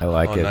up I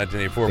like on it.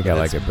 1984. I think but I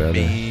like it's it better.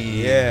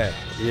 mean. Yeah.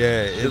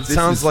 It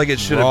sounds like it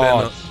should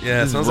have been.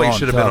 Yeah, it sounds like it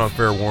should have been on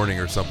Fair Warning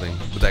or something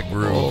with that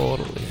groove.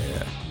 Totally.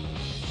 Yeah.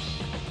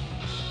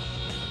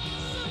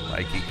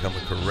 Mikey coming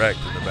correct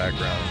in the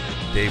background.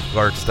 Dave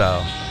Clark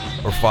style.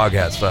 Or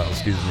Foghat style,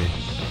 excuse me.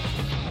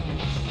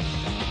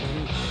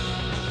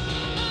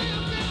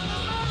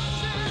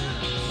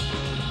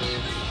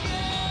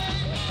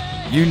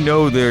 You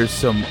know there's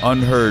some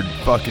unheard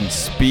fucking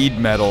speed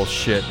metal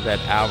shit that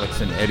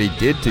Alex and Eddie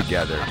did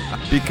together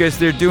because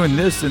they're doing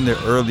this in their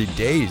early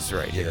days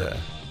right here.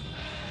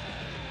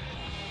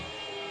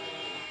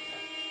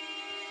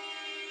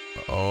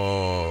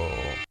 Oh.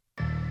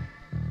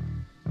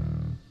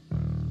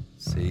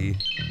 See?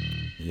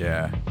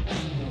 Yeah.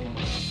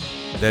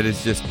 That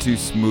is just too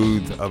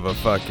smooth of a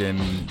fucking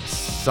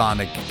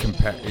sonic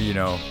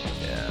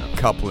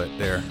couplet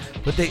there.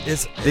 But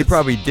They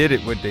probably did it.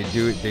 What they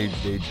do it, they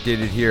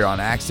did it here on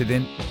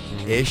accident,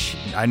 ish.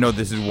 I know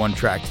this is one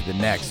track to the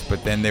next,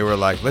 but then they were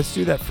like, let's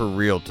do that for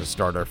real to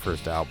start our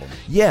first album.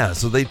 Yeah,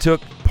 so they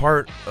took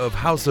part of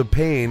House of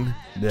Pain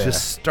Yeah. to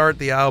start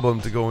the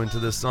album to go into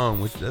this song,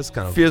 which that's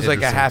kind of Feels like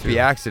a interesting, happy too.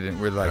 accident.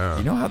 We're like, Yeah.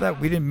 you know how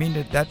that we didn't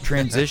mean that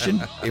transition.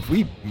 If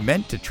we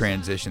meant to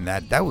transition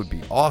that would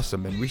be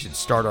awesome, and we should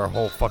start our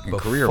whole fucking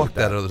But career fuck with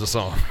that that. other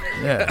song.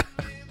 Yeah,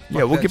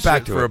 yeah, we'll That get back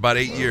shit to for it about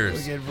 8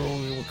 years.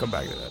 We'll come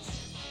back to that.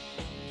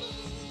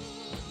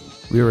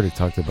 We already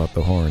talked about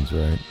the horns,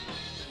 right?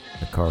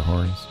 The car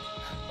horns.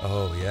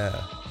 Oh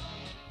yeah.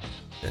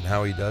 And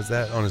how he does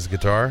that on his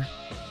guitar?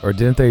 Or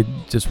didn't they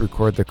just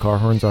record the car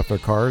horns off their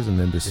cars and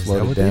then just Is slow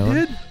that it what down?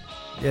 they did?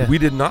 Yeah. We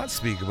did not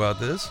speak about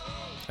this.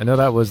 I know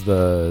that was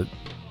the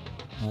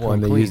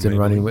one they Clean, used in maybe.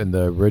 Running in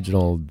the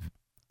original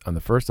on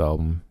the first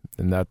album,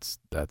 and that's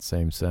that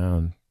same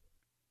sound.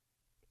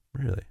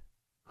 Really?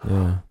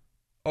 Yeah,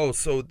 Oh,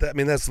 so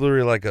that's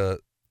literally like a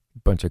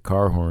bunch of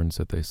car horns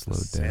that they slowed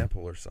down.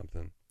 sample or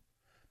something.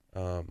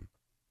 I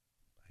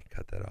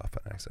cut that off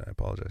on accident. I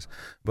apologize.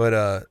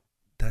 But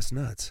that's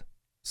nuts.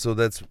 So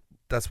that's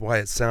why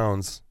it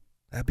sounds.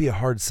 That'd be a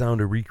hard sound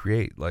to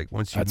recreate. Like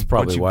once you That's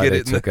probably once you why get they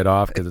it in took it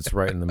off, because it's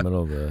right in the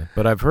middle of the.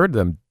 But I've heard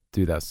them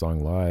do that song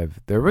live.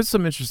 There was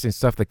some interesting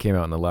stuff that came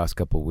out in the last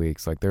couple of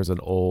weeks. Like there's an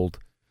old,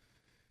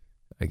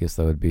 I guess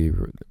that would be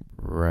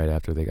right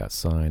after they got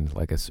signed,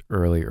 like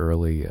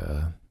early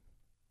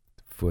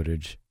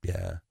footage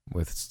Yeah.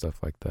 with stuff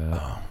like that.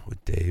 Oh,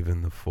 with Dave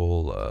in the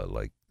full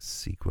like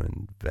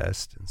sequin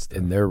vest and stuff.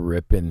 And they're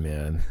ripping,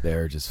 man.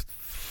 They're just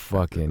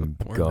fucking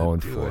Born to going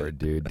do for it. it,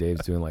 dude.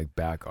 Dave's doing like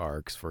back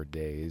arcs for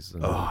days.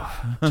 And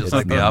Just it's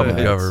like the album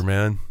nuts. cover,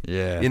 man.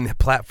 Yeah. In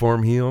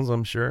platform heels,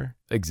 I'm sure.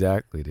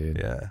 Exactly, dude.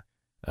 Yeah.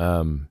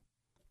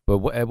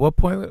 But at what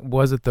point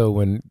was it though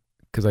when?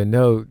 Because I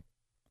know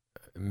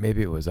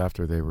maybe it was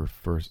after they were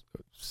first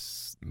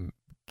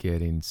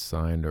getting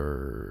signed,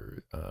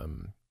 or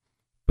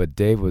but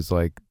Dave was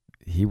like,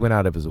 he went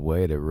out of his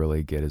way to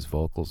really get his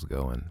vocals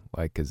going,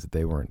 like, because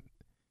they weren't.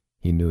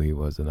 He knew he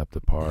wasn't up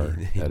to par.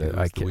 He at knew it. it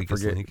I was the can't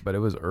weakest forget, link. but it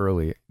was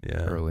early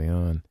Yeah.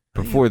 on.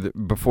 before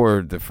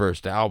the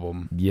first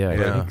album. Yeah,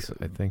 Yeah.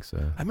 I think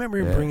so. I remember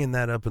him Yeah. bringing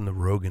that up in the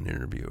Rogan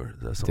interview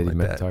or something Did he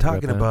like that. talk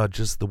Talking about that? about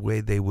just the way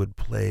they would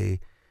play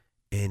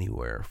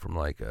anywhere from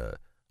like a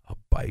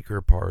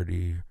biker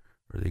party,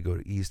 or they go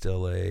to East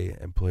LA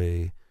and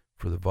play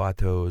for the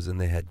Vatos, and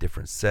they had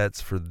different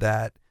sets for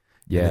that.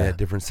 And they Yeah, had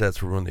different sets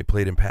for when they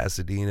played in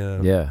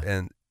Pasadena. Yeah.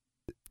 And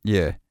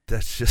Yeah,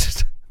 that's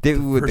just they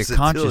were the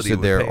conscious versatility of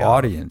would their pay off.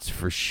 audience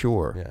for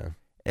sure. Yeah.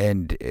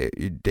 And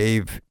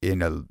Dave,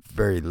 in a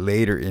very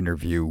later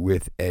interview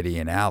with Eddie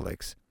and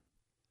Alex,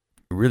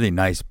 a really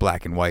nice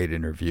black and white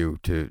interview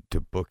to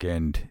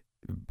bookend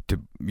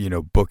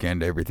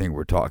everything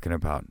we're talking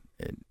about.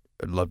 And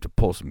I'd love to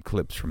pull some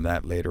clips from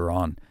that later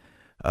on.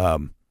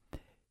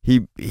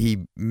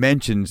 He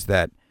mentions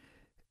that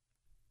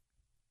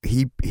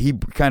he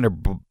kind of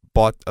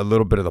brought a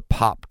little bit of the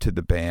pop to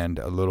the band,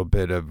 a little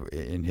bit of,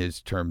 in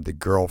his term, the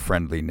girl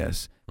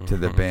friendliness to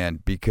the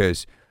band,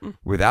 because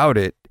without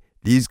it,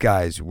 these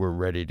guys were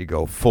ready to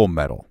go full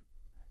metal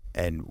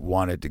and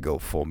wanted to go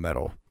full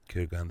metal.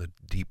 Could have gone the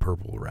Deep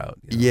Purple route.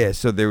 you know? Yeah,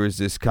 so there was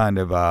this kind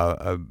of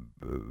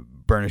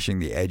burnishing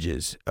the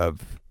edges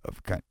of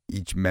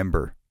each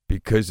member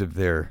because of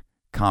their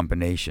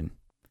combination.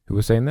 who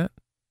was saying that?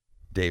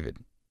 David.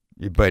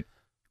 But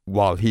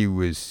while he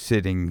was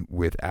sitting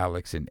with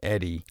Alex and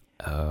Eddie,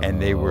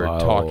 and they were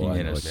talking I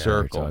in know a what you're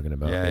circle. talking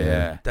about.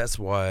 Yeah. That's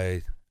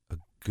why a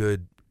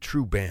good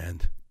true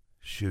band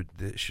should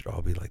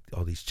all be like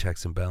all these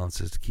checks and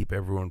balances to keep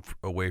everyone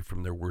away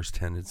from their worst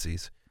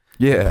tendencies.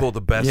 Yeah. And pull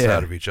the best Yeah.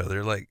 out of each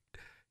other. Like,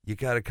 you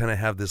got to kind of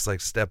have this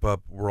like step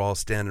up. We're all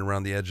standing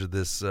around the edge of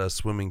this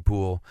swimming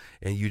pool,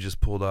 and you just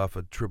pulled off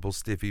a triple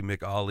stiffy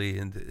McOllie,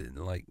 and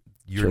like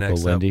you're Triple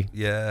next Lindy. up.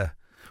 Yeah,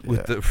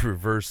 with the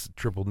reverse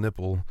triple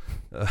nipple.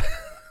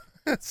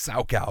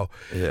 Sow cow.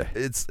 Yeah.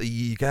 It's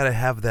you got to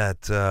have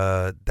that.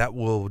 That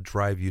will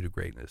drive you to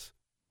greatness.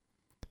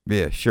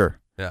 Yeah, sure.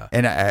 Yeah.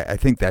 And I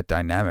think that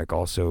dynamic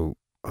also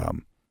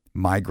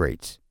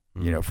migrates,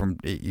 Mm-hmm. from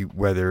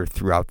whether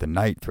throughout the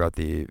night, throughout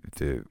the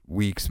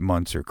weeks,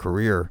 months, or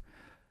career,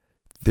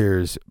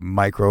 there's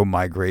micro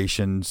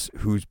migrations,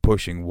 who's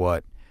pushing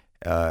what,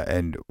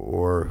 and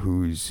or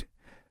who's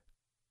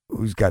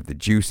got the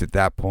juice at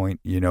that point.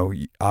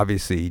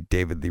 Obviously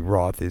David Lee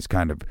Roth is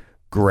kind of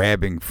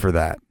grabbing for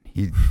that.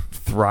 He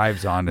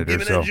thrives on it. Give or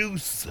me so. that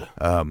juice.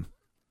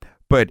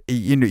 But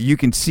you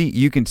can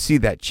see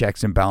that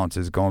checks and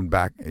balances going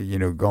back,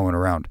 going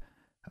around.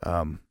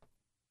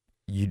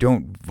 You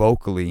don't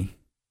vocally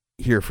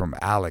hear from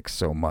Alex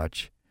so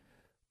much,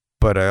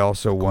 but I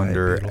also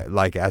wonder, Beetle.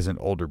 like as an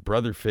older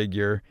brother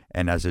figure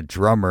and as a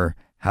drummer,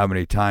 how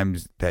many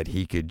times that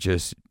he could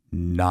just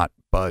not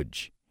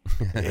budge.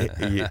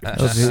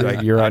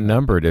 You're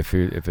outnumbered if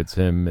it's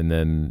him, and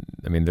then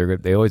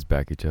they always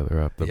back each other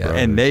up. The Yeah.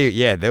 brothers.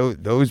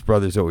 And those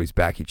brothers always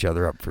back each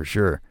other up for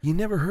sure. You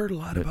never heard a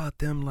lot about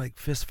them like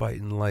fist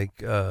fighting,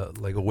 like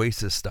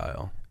Oasis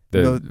style.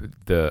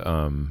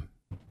 the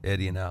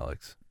Eddie and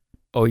Alex.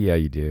 Oh yeah,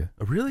 you do.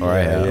 Really? All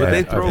right, Would yeah. they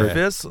I've throw heard-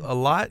 fists a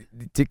lot?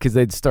 Because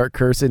they'd start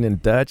cursing in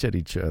Dutch at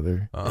each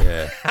other,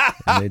 Yeah.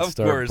 and they'd Of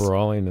start course.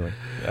 brawling.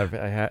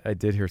 I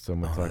did hear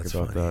someone Oh, talk that's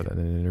about funny. that in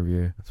an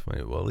interview. That's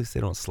funny. Well, at least they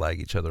don't slag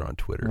each other on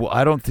Twitter. Well,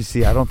 I don't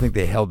think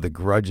they held the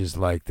grudges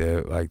like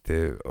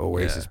the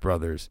Oasis Yeah.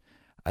 brothers.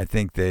 I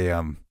think they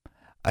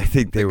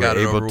were got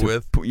it able over to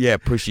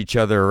with. push each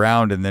other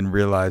around and then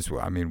realize,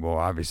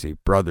 obviously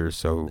brothers,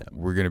 so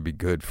we're going to be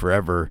good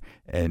forever,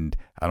 and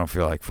I don't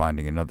feel like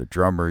finding another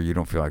drummer, you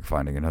don't feel like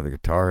finding another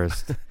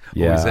guitarist.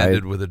 Yeah, Always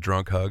ended with a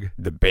drunk hug.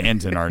 The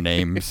band's in our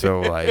name,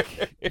 so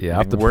like I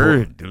have to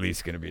we're at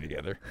least going to be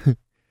together.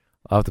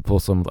 I'll have to pull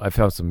some. I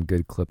found some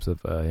good clips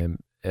of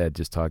Ed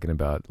just talking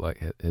about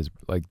like his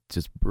like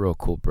just real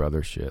cool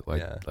brother shit.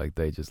 Like Yeah. like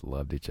they just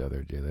loved each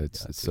other, dude.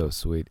 It's Yeah, so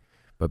sweet.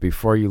 But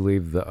before you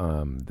leave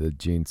the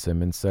Gene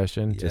Simmons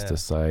session, just Yeah. a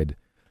side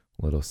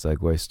little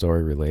segue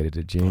story related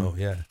to Gene. Oh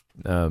yeah.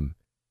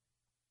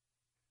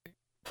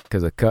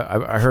 Because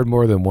I heard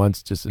more than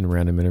once just in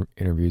random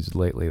interviews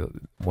lately.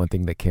 One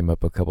thing that came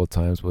up a couple of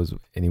times was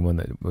anyone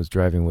that was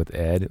driving with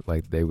Ed,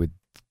 like they would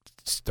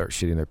start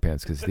shitting their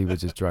pants because he would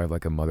just drive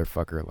like a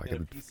motherfucker, like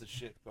a piece of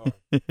shit car.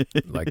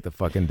 like the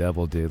fucking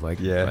devil, dude. Like,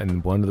 Yeah.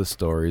 And one of the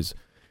stories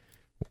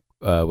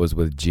was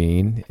with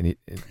Gene, and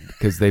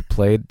because they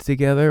played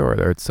together, or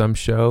at some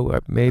show,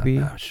 maybe,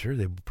 I'm sure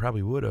they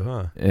probably would have,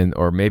 huh? and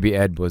or maybe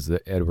Edward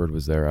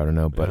was there. I don't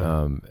know, but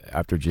Yeah.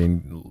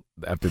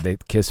 after they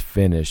Kiss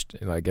finished,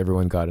 like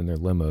everyone got in their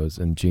limos,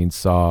 and Gene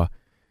saw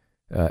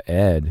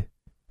Ed.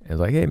 And was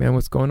like, "Hey man,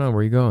 what's going on?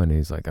 Where you going?" And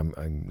he's like, "I'm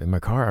in my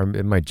car. I'm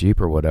in my Jeep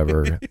or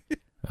whatever.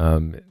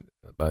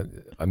 But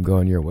I'm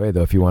going your way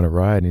though. If you want to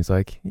ride." And he's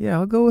like, "Yeah,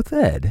 I'll go with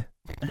Ed."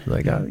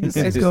 Like, you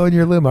guys go in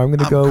your limo. I'm going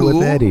to go cool.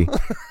 with Eddie.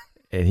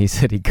 And he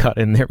said he got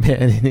in there,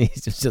 man, and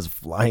he's just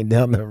flying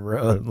down the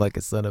road like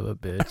a son of a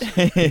bitch.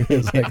 He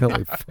was like,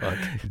 "Holy fuck!"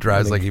 He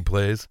drives like he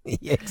plays.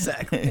 Yeah,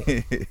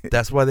 exactly.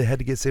 That's why they had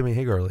to get Sammy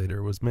Hagar later.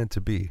 It was meant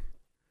to be.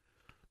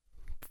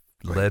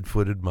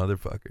 Lead-footed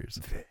motherfuckers.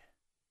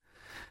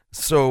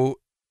 So,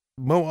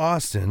 Mo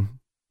Austin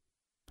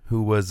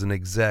who was an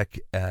exec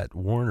at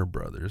Warner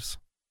Brothers,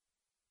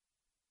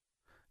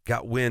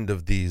 got wind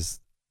of these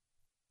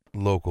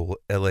local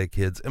LA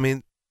kids. I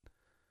mean,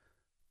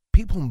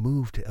 people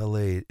move to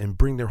LA and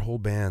bring their whole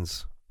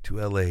bands to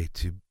LA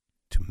to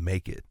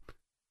make it.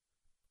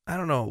 I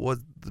don't know what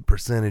the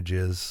percentage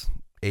is.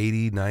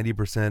 80,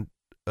 90%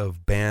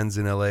 of bands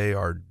in LA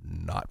are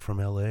not from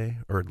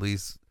LA, or at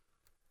least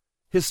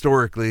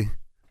historically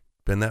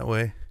been that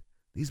way.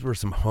 These were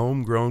some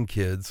homegrown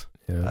kids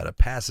out of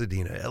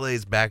Pasadena,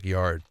 LA's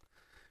backyard,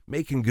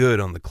 making good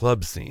on the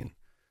club scene.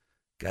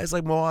 Guys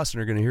like Mo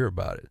Austin are going to hear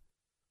about it.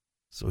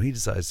 So he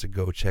decides to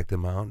go check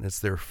them out, and it's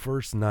their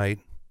first night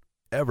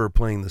ever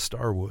playing the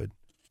Starwood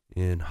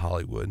in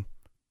Hollywood.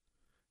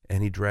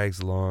 And he drags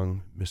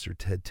along Mr.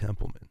 Ted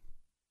Templeman.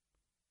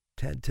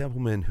 Ted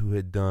Templeman, who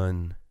had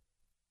done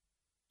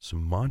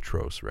some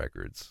Montrose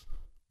records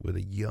with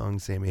a young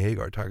Sammy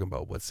Hagar, talking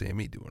about what's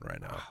Sammy doing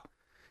right now.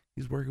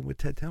 He's working with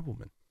Ted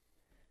Templeman.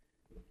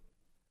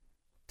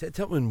 Ted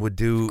Templeman would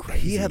do,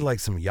 he had like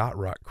some yacht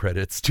rock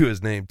credits to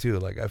his name too.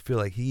 Like I feel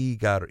like he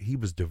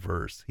was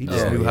diverse. He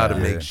just knew how to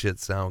make shit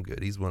sound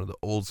good. He's one of the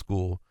old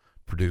school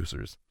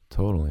producers.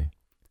 Totally.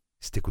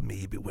 Stick with me,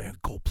 he'd be wearing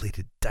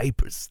gold-plated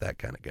diapers, that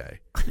kind of guy.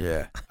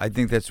 Yeah. I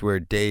think that's where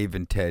Dave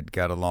and Ted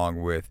got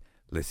along with,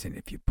 listen,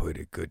 if you put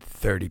a good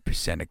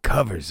 30% of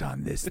covers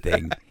on this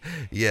thing,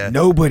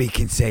 nobody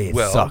can say it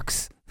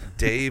sucks.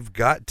 Dave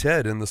got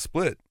Ted in the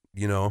split,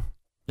 you know.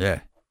 Yeah.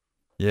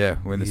 Yeah,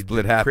 when the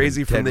split happened.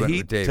 Crazy from Ted the went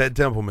Heat, with Dave. Ted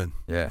Templeman.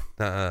 Yeah.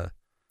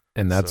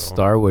 And that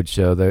Starwood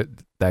show,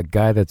 that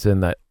guy that's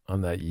in that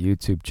on that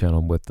YouTube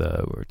channel with we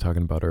were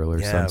talking about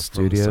earlier, Sun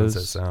Studios.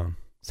 Sunset Sound.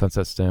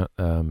 Sunset Sound.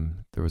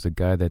 There was a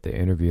guy that they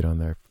interviewed on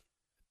there.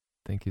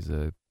 I think he's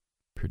a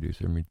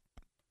producer,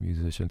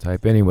 musician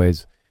type.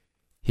 Anyways,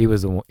 he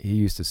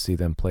used to see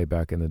them play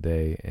back in the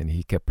day, and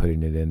he kept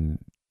putting it in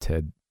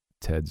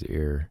Ted's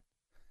ear,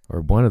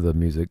 or one of the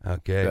music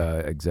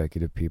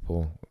executive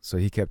people. So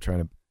he kept trying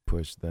to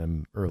push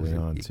them early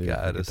on too. You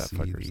gotta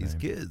see these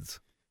kids.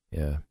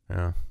 Yeah.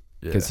 Yeah.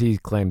 Because he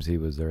claims he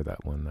was there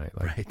that one night.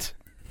 Like, right.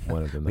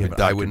 One of them. We have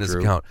an eyewitness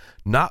account.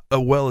 Not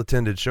a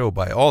well-attended show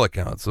by all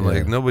accounts. So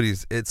like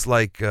nobody's. It's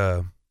like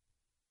when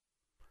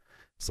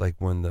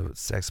the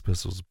Sex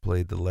Pistols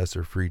played the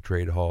Lesser Free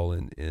Trade Hall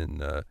in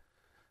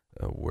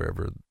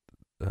wherever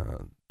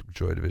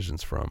Joy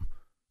Division's from,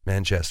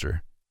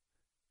 Manchester,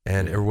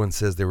 and everyone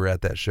says they were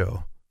at that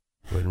show.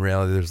 But in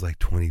reality, there's like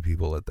 20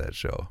 people at that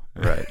show.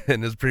 Right.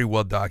 And it's pretty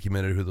well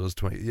documented who those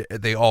 20,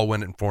 they all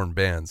went and formed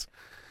bands.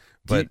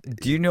 But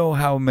do you know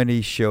how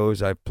many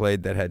shows I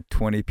played that had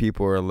 20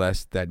 people or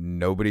less that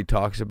nobody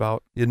talks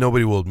about? Yeah,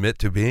 nobody will admit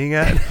to being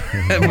at,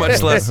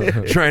 much less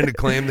trying to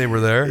claim they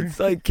were there. It's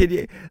like,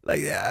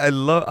 I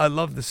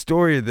love the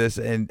story of this,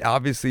 and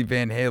obviously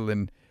Van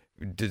Halen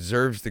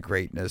deserves the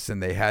greatness,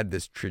 and they had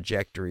this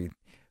trajectory.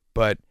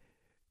 But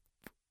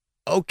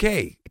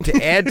okay,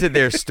 to add to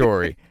their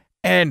story,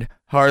 and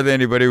hardly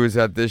anybody was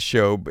at this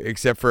show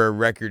except for a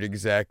record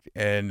exec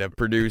and a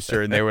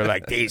producer, and they were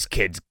like, "These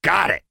kids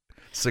got it."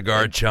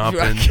 Cigar chomping.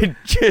 I can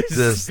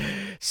just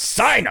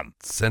sign them.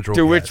 Central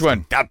to casting. which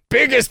one? The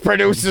biggest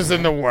producers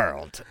in the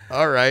world.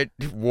 All right,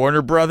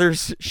 Warner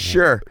Brothers.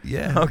 Sure.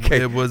 Yeah.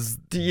 Okay. It was.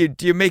 Do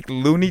you make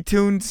Looney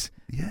Tunes?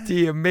 Yeah. Do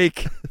you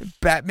make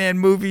Batman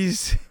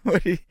movies?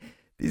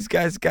 These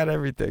guys got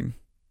everything.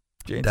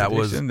 Jane's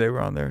Addiction, they were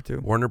on there too.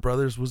 Warner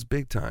Brothers was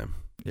big time.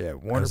 Yeah,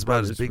 Warner was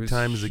Brothers about as big was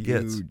time as it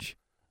gets. huge.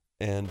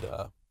 And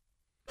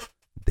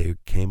they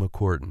came a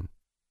courting,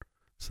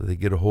 so they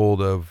get a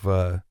hold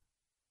of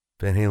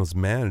Van Halen's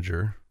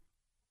manager,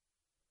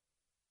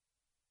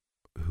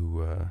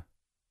 who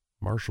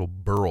Marshall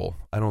Burrell.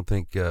 I don't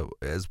think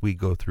as we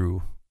go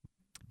through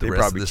the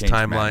rest of this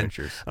timeline,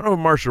 managers. I don't know if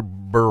Marshall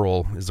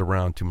Burrell is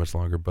around too much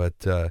longer,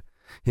 but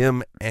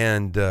him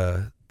and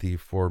the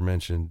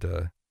aforementioned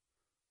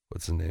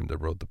what's the name that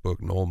wrote the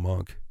book, Noel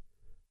Monk,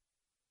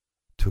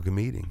 took a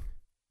meeting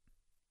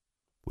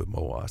with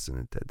Mo Austin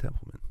and Ted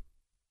Templeman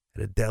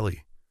at a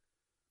deli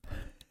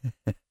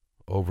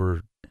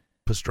over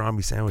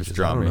pastrami sandwiches.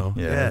 I don't know.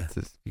 Yeah.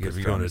 If you're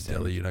going to a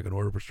deli, you're not going to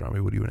order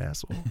pastrami. What are you, an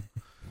asshole?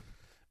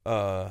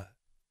 To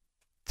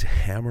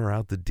hammer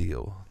out the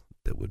deal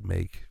that would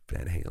make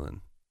Van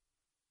Halen,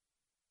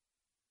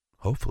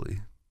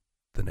 hopefully,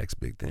 the next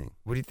big thing.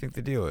 What do you think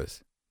the deal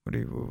is? What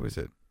was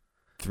it?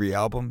 3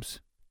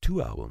 albums?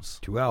 2 albums.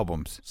 2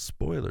 albums.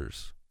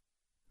 Spoilers.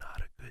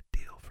 Not a good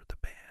deal for the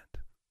band.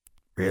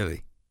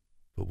 Really?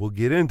 But we'll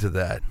get into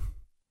that.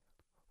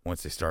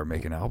 Once they start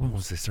making albums?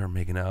 Once they start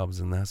making albums,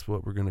 and that's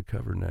what we're going to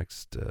cover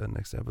next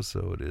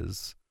episode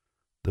is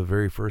the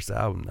very first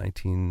album,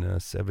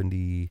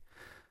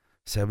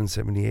 1977,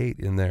 78,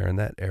 in there, in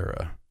that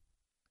era.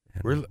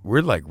 And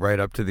We're like right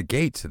up to the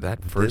gates of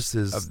that first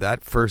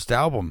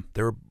album.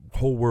 Their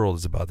whole world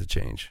is about to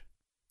change.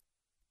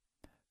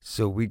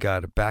 So we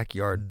got a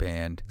backyard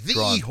band The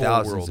drawing whole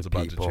thousands world's of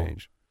about people, to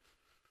change.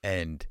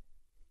 and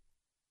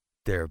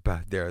they're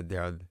about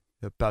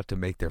to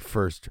make their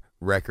first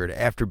record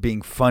after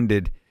being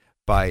funded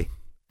by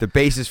The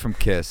bass is from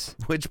Kiss.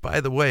 Which, by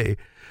the way,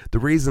 the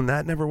reason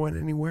that never went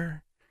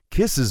anywhere,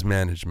 Kiss's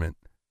management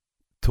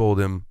told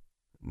him,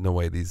 no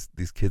way, these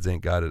kids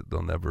ain't got it.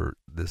 They'll never,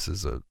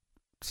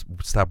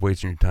 stop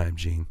wasting your time,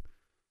 Gene.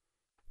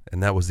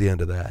 And that was the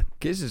end of that.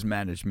 Kiss's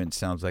management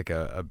sounds like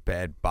a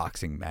bad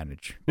boxing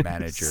manager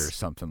or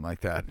something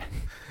like that.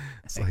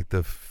 It's like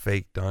the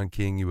fake Don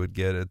King you would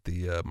get at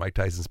the Mike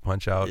Tyson's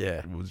Punch-Out.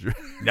 Yeah.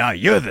 No,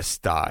 you're the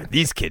star.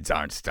 These kids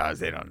aren't stars.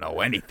 They don't know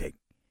anything.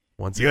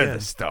 You're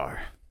the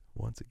star.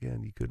 Once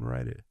again, you couldn't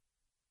write it.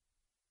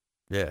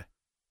 Yeah.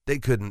 They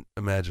couldn't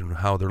imagine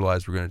how their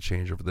lives were going to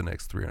change over the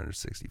next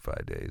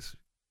 365 days.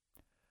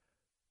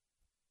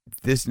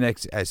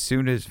 As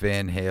soon as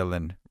Van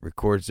Halen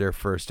records their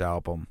first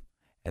album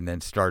and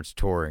then starts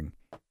touring,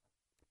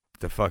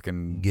 the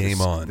fucking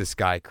on. The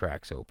sky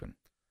cracks open.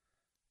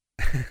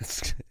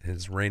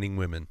 It's raining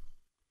women.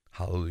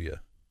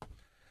 Hallelujah.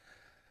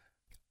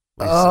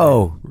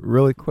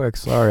 Really quick.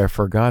 Sorry, I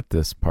forgot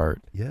this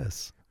part.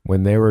 Yes.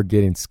 When they were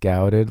getting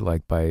scouted,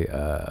 like by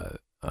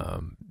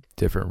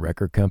different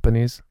record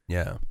companies.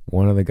 Yeah.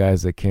 One of the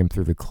guys that came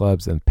through the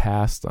clubs and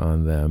passed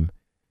on them.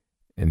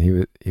 And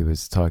he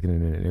was talking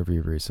in an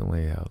interview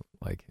recently,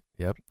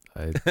 yep,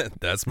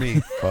 that's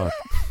me. Fuck,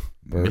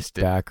 Missed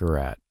it.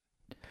 Baccarat.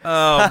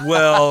 Oh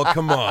well,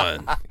 come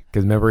on.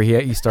 Because remember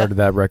he started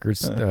that record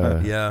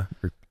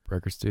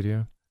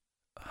studio.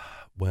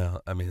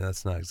 Well, I mean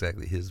that's not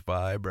exactly his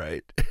vibe,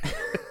 right?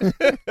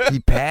 He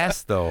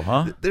passed though,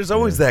 huh? There's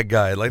always that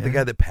guy, like the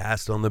guy that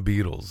passed on the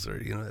Beatles, or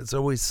it's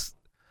always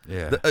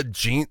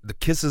the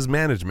Kiss's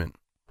management,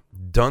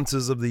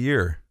 dunces of the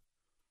year.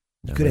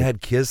 You could have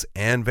had Kiss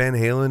and Van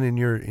Halen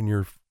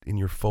in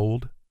your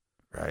fold.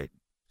 Right.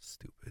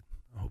 Stupid.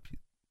 I hope you.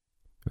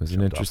 It was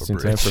an interesting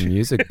time for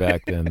music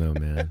back then, though,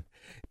 man.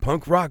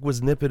 Punk rock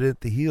was nipping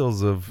at the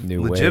heels of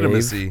New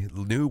legitimacy.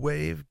 New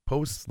wave,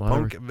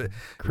 post-punk.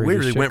 We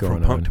really went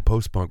from punk to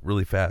post-punk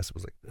really fast. It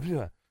was like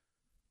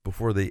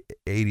before the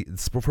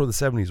 80s, before the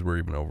 70s were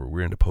even over.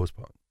 We were into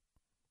post-punk.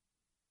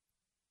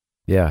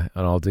 Yeah,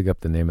 and I'll dig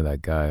up the name of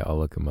that guy. I'll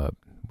look him up.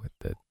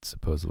 That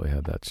supposedly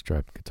had that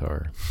striped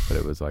guitar, but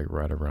it was like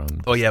right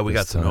around. Oh yeah, we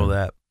got time. to know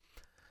that.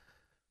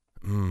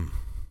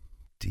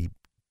 Deep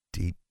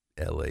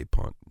LA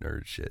punk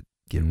nerd shit.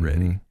 Get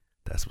ready.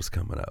 That's what's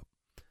coming up.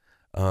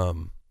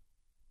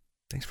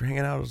 Thanks for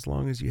hanging out as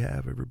long as you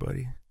have,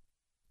 everybody.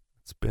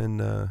 It's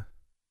been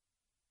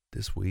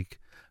this week.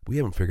 We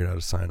haven't figured out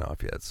a sign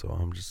off yet, so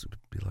I'm just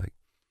be like,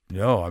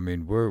 no, I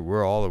mean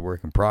we're all a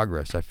work in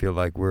progress. I feel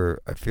like we're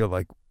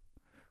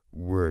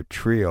a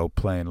trio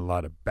playing a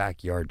lot of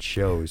backyard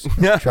shows,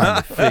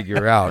 trying to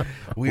figure out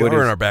we are in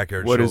our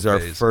backyard. What show is our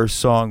phase. first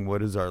song?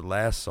 What is our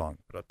last song?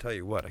 But I'll tell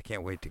you what, I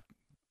can't wait to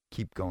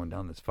keep going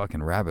down this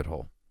fucking rabbit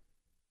hole.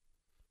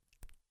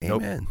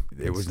 Amen.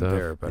 Nope, it wasn't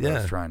there, but I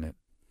was trying it.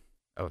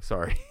 Oh,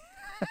 sorry.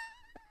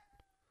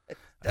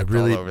 I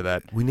really all over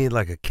that. We need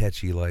like a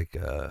catchy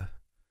a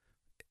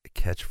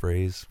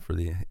catchphrase for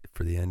the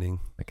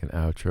ending, like an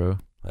outro.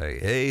 Like,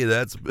 hey,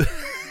 that's.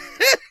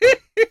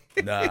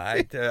 Nah,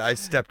 I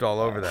stepped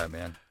all over that,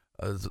 man.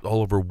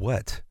 All over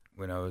what?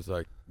 When I was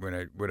like,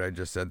 what I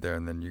just said there,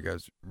 and then you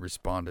guys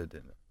responded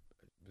and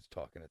was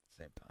talking at the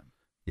same time.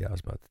 Yeah, I was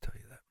about to tell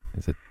you that.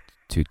 Is it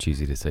too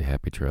cheesy to say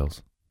happy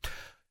trails?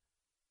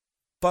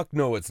 Fuck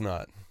no, it's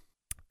not.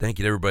 Thank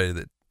you to everybody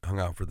that hung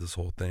out for this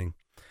whole thing.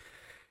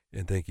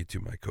 And thank you to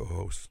my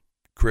co-hosts,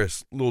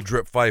 Chris, Little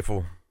Drip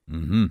Feifel,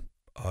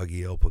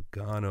 Augie El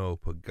Pagano,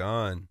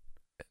 Pagan.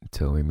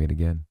 Until we meet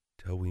again.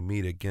 Till we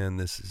meet again,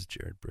 this is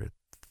Jared Britt,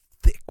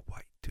 Thick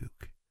White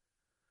Duke,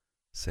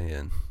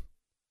 saying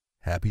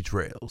happy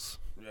trails.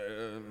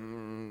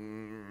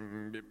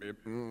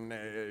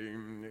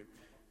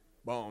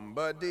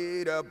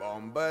 Bomba-dee-da,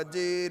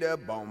 bomba-dee-da,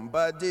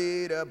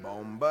 bomba-dee-da,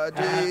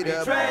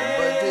 bomba-dee-da, bomba-dee-da,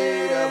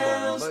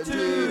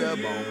 bomba-dee-da,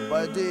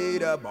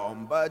 bomba-dee-da,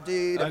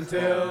 bomba-dee-da,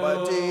 until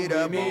we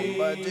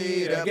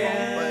meet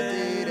again.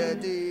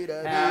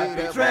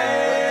 Happy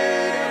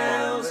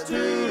trails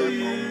to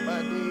you.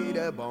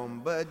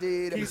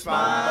 Keep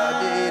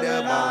smiling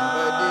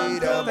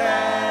until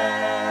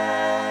then.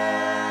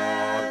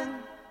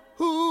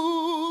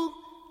 Who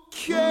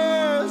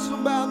cares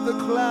about the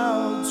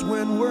clouds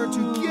when we're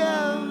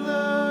together?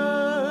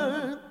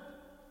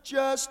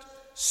 Just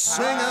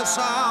sing a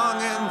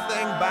song and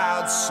think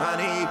about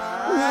sunny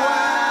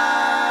weather.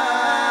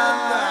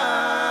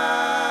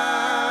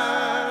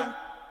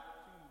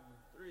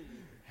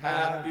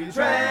 Happy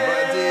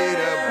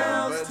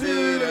trails to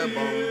you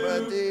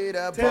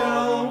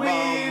till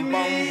we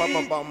meet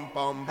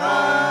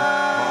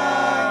again.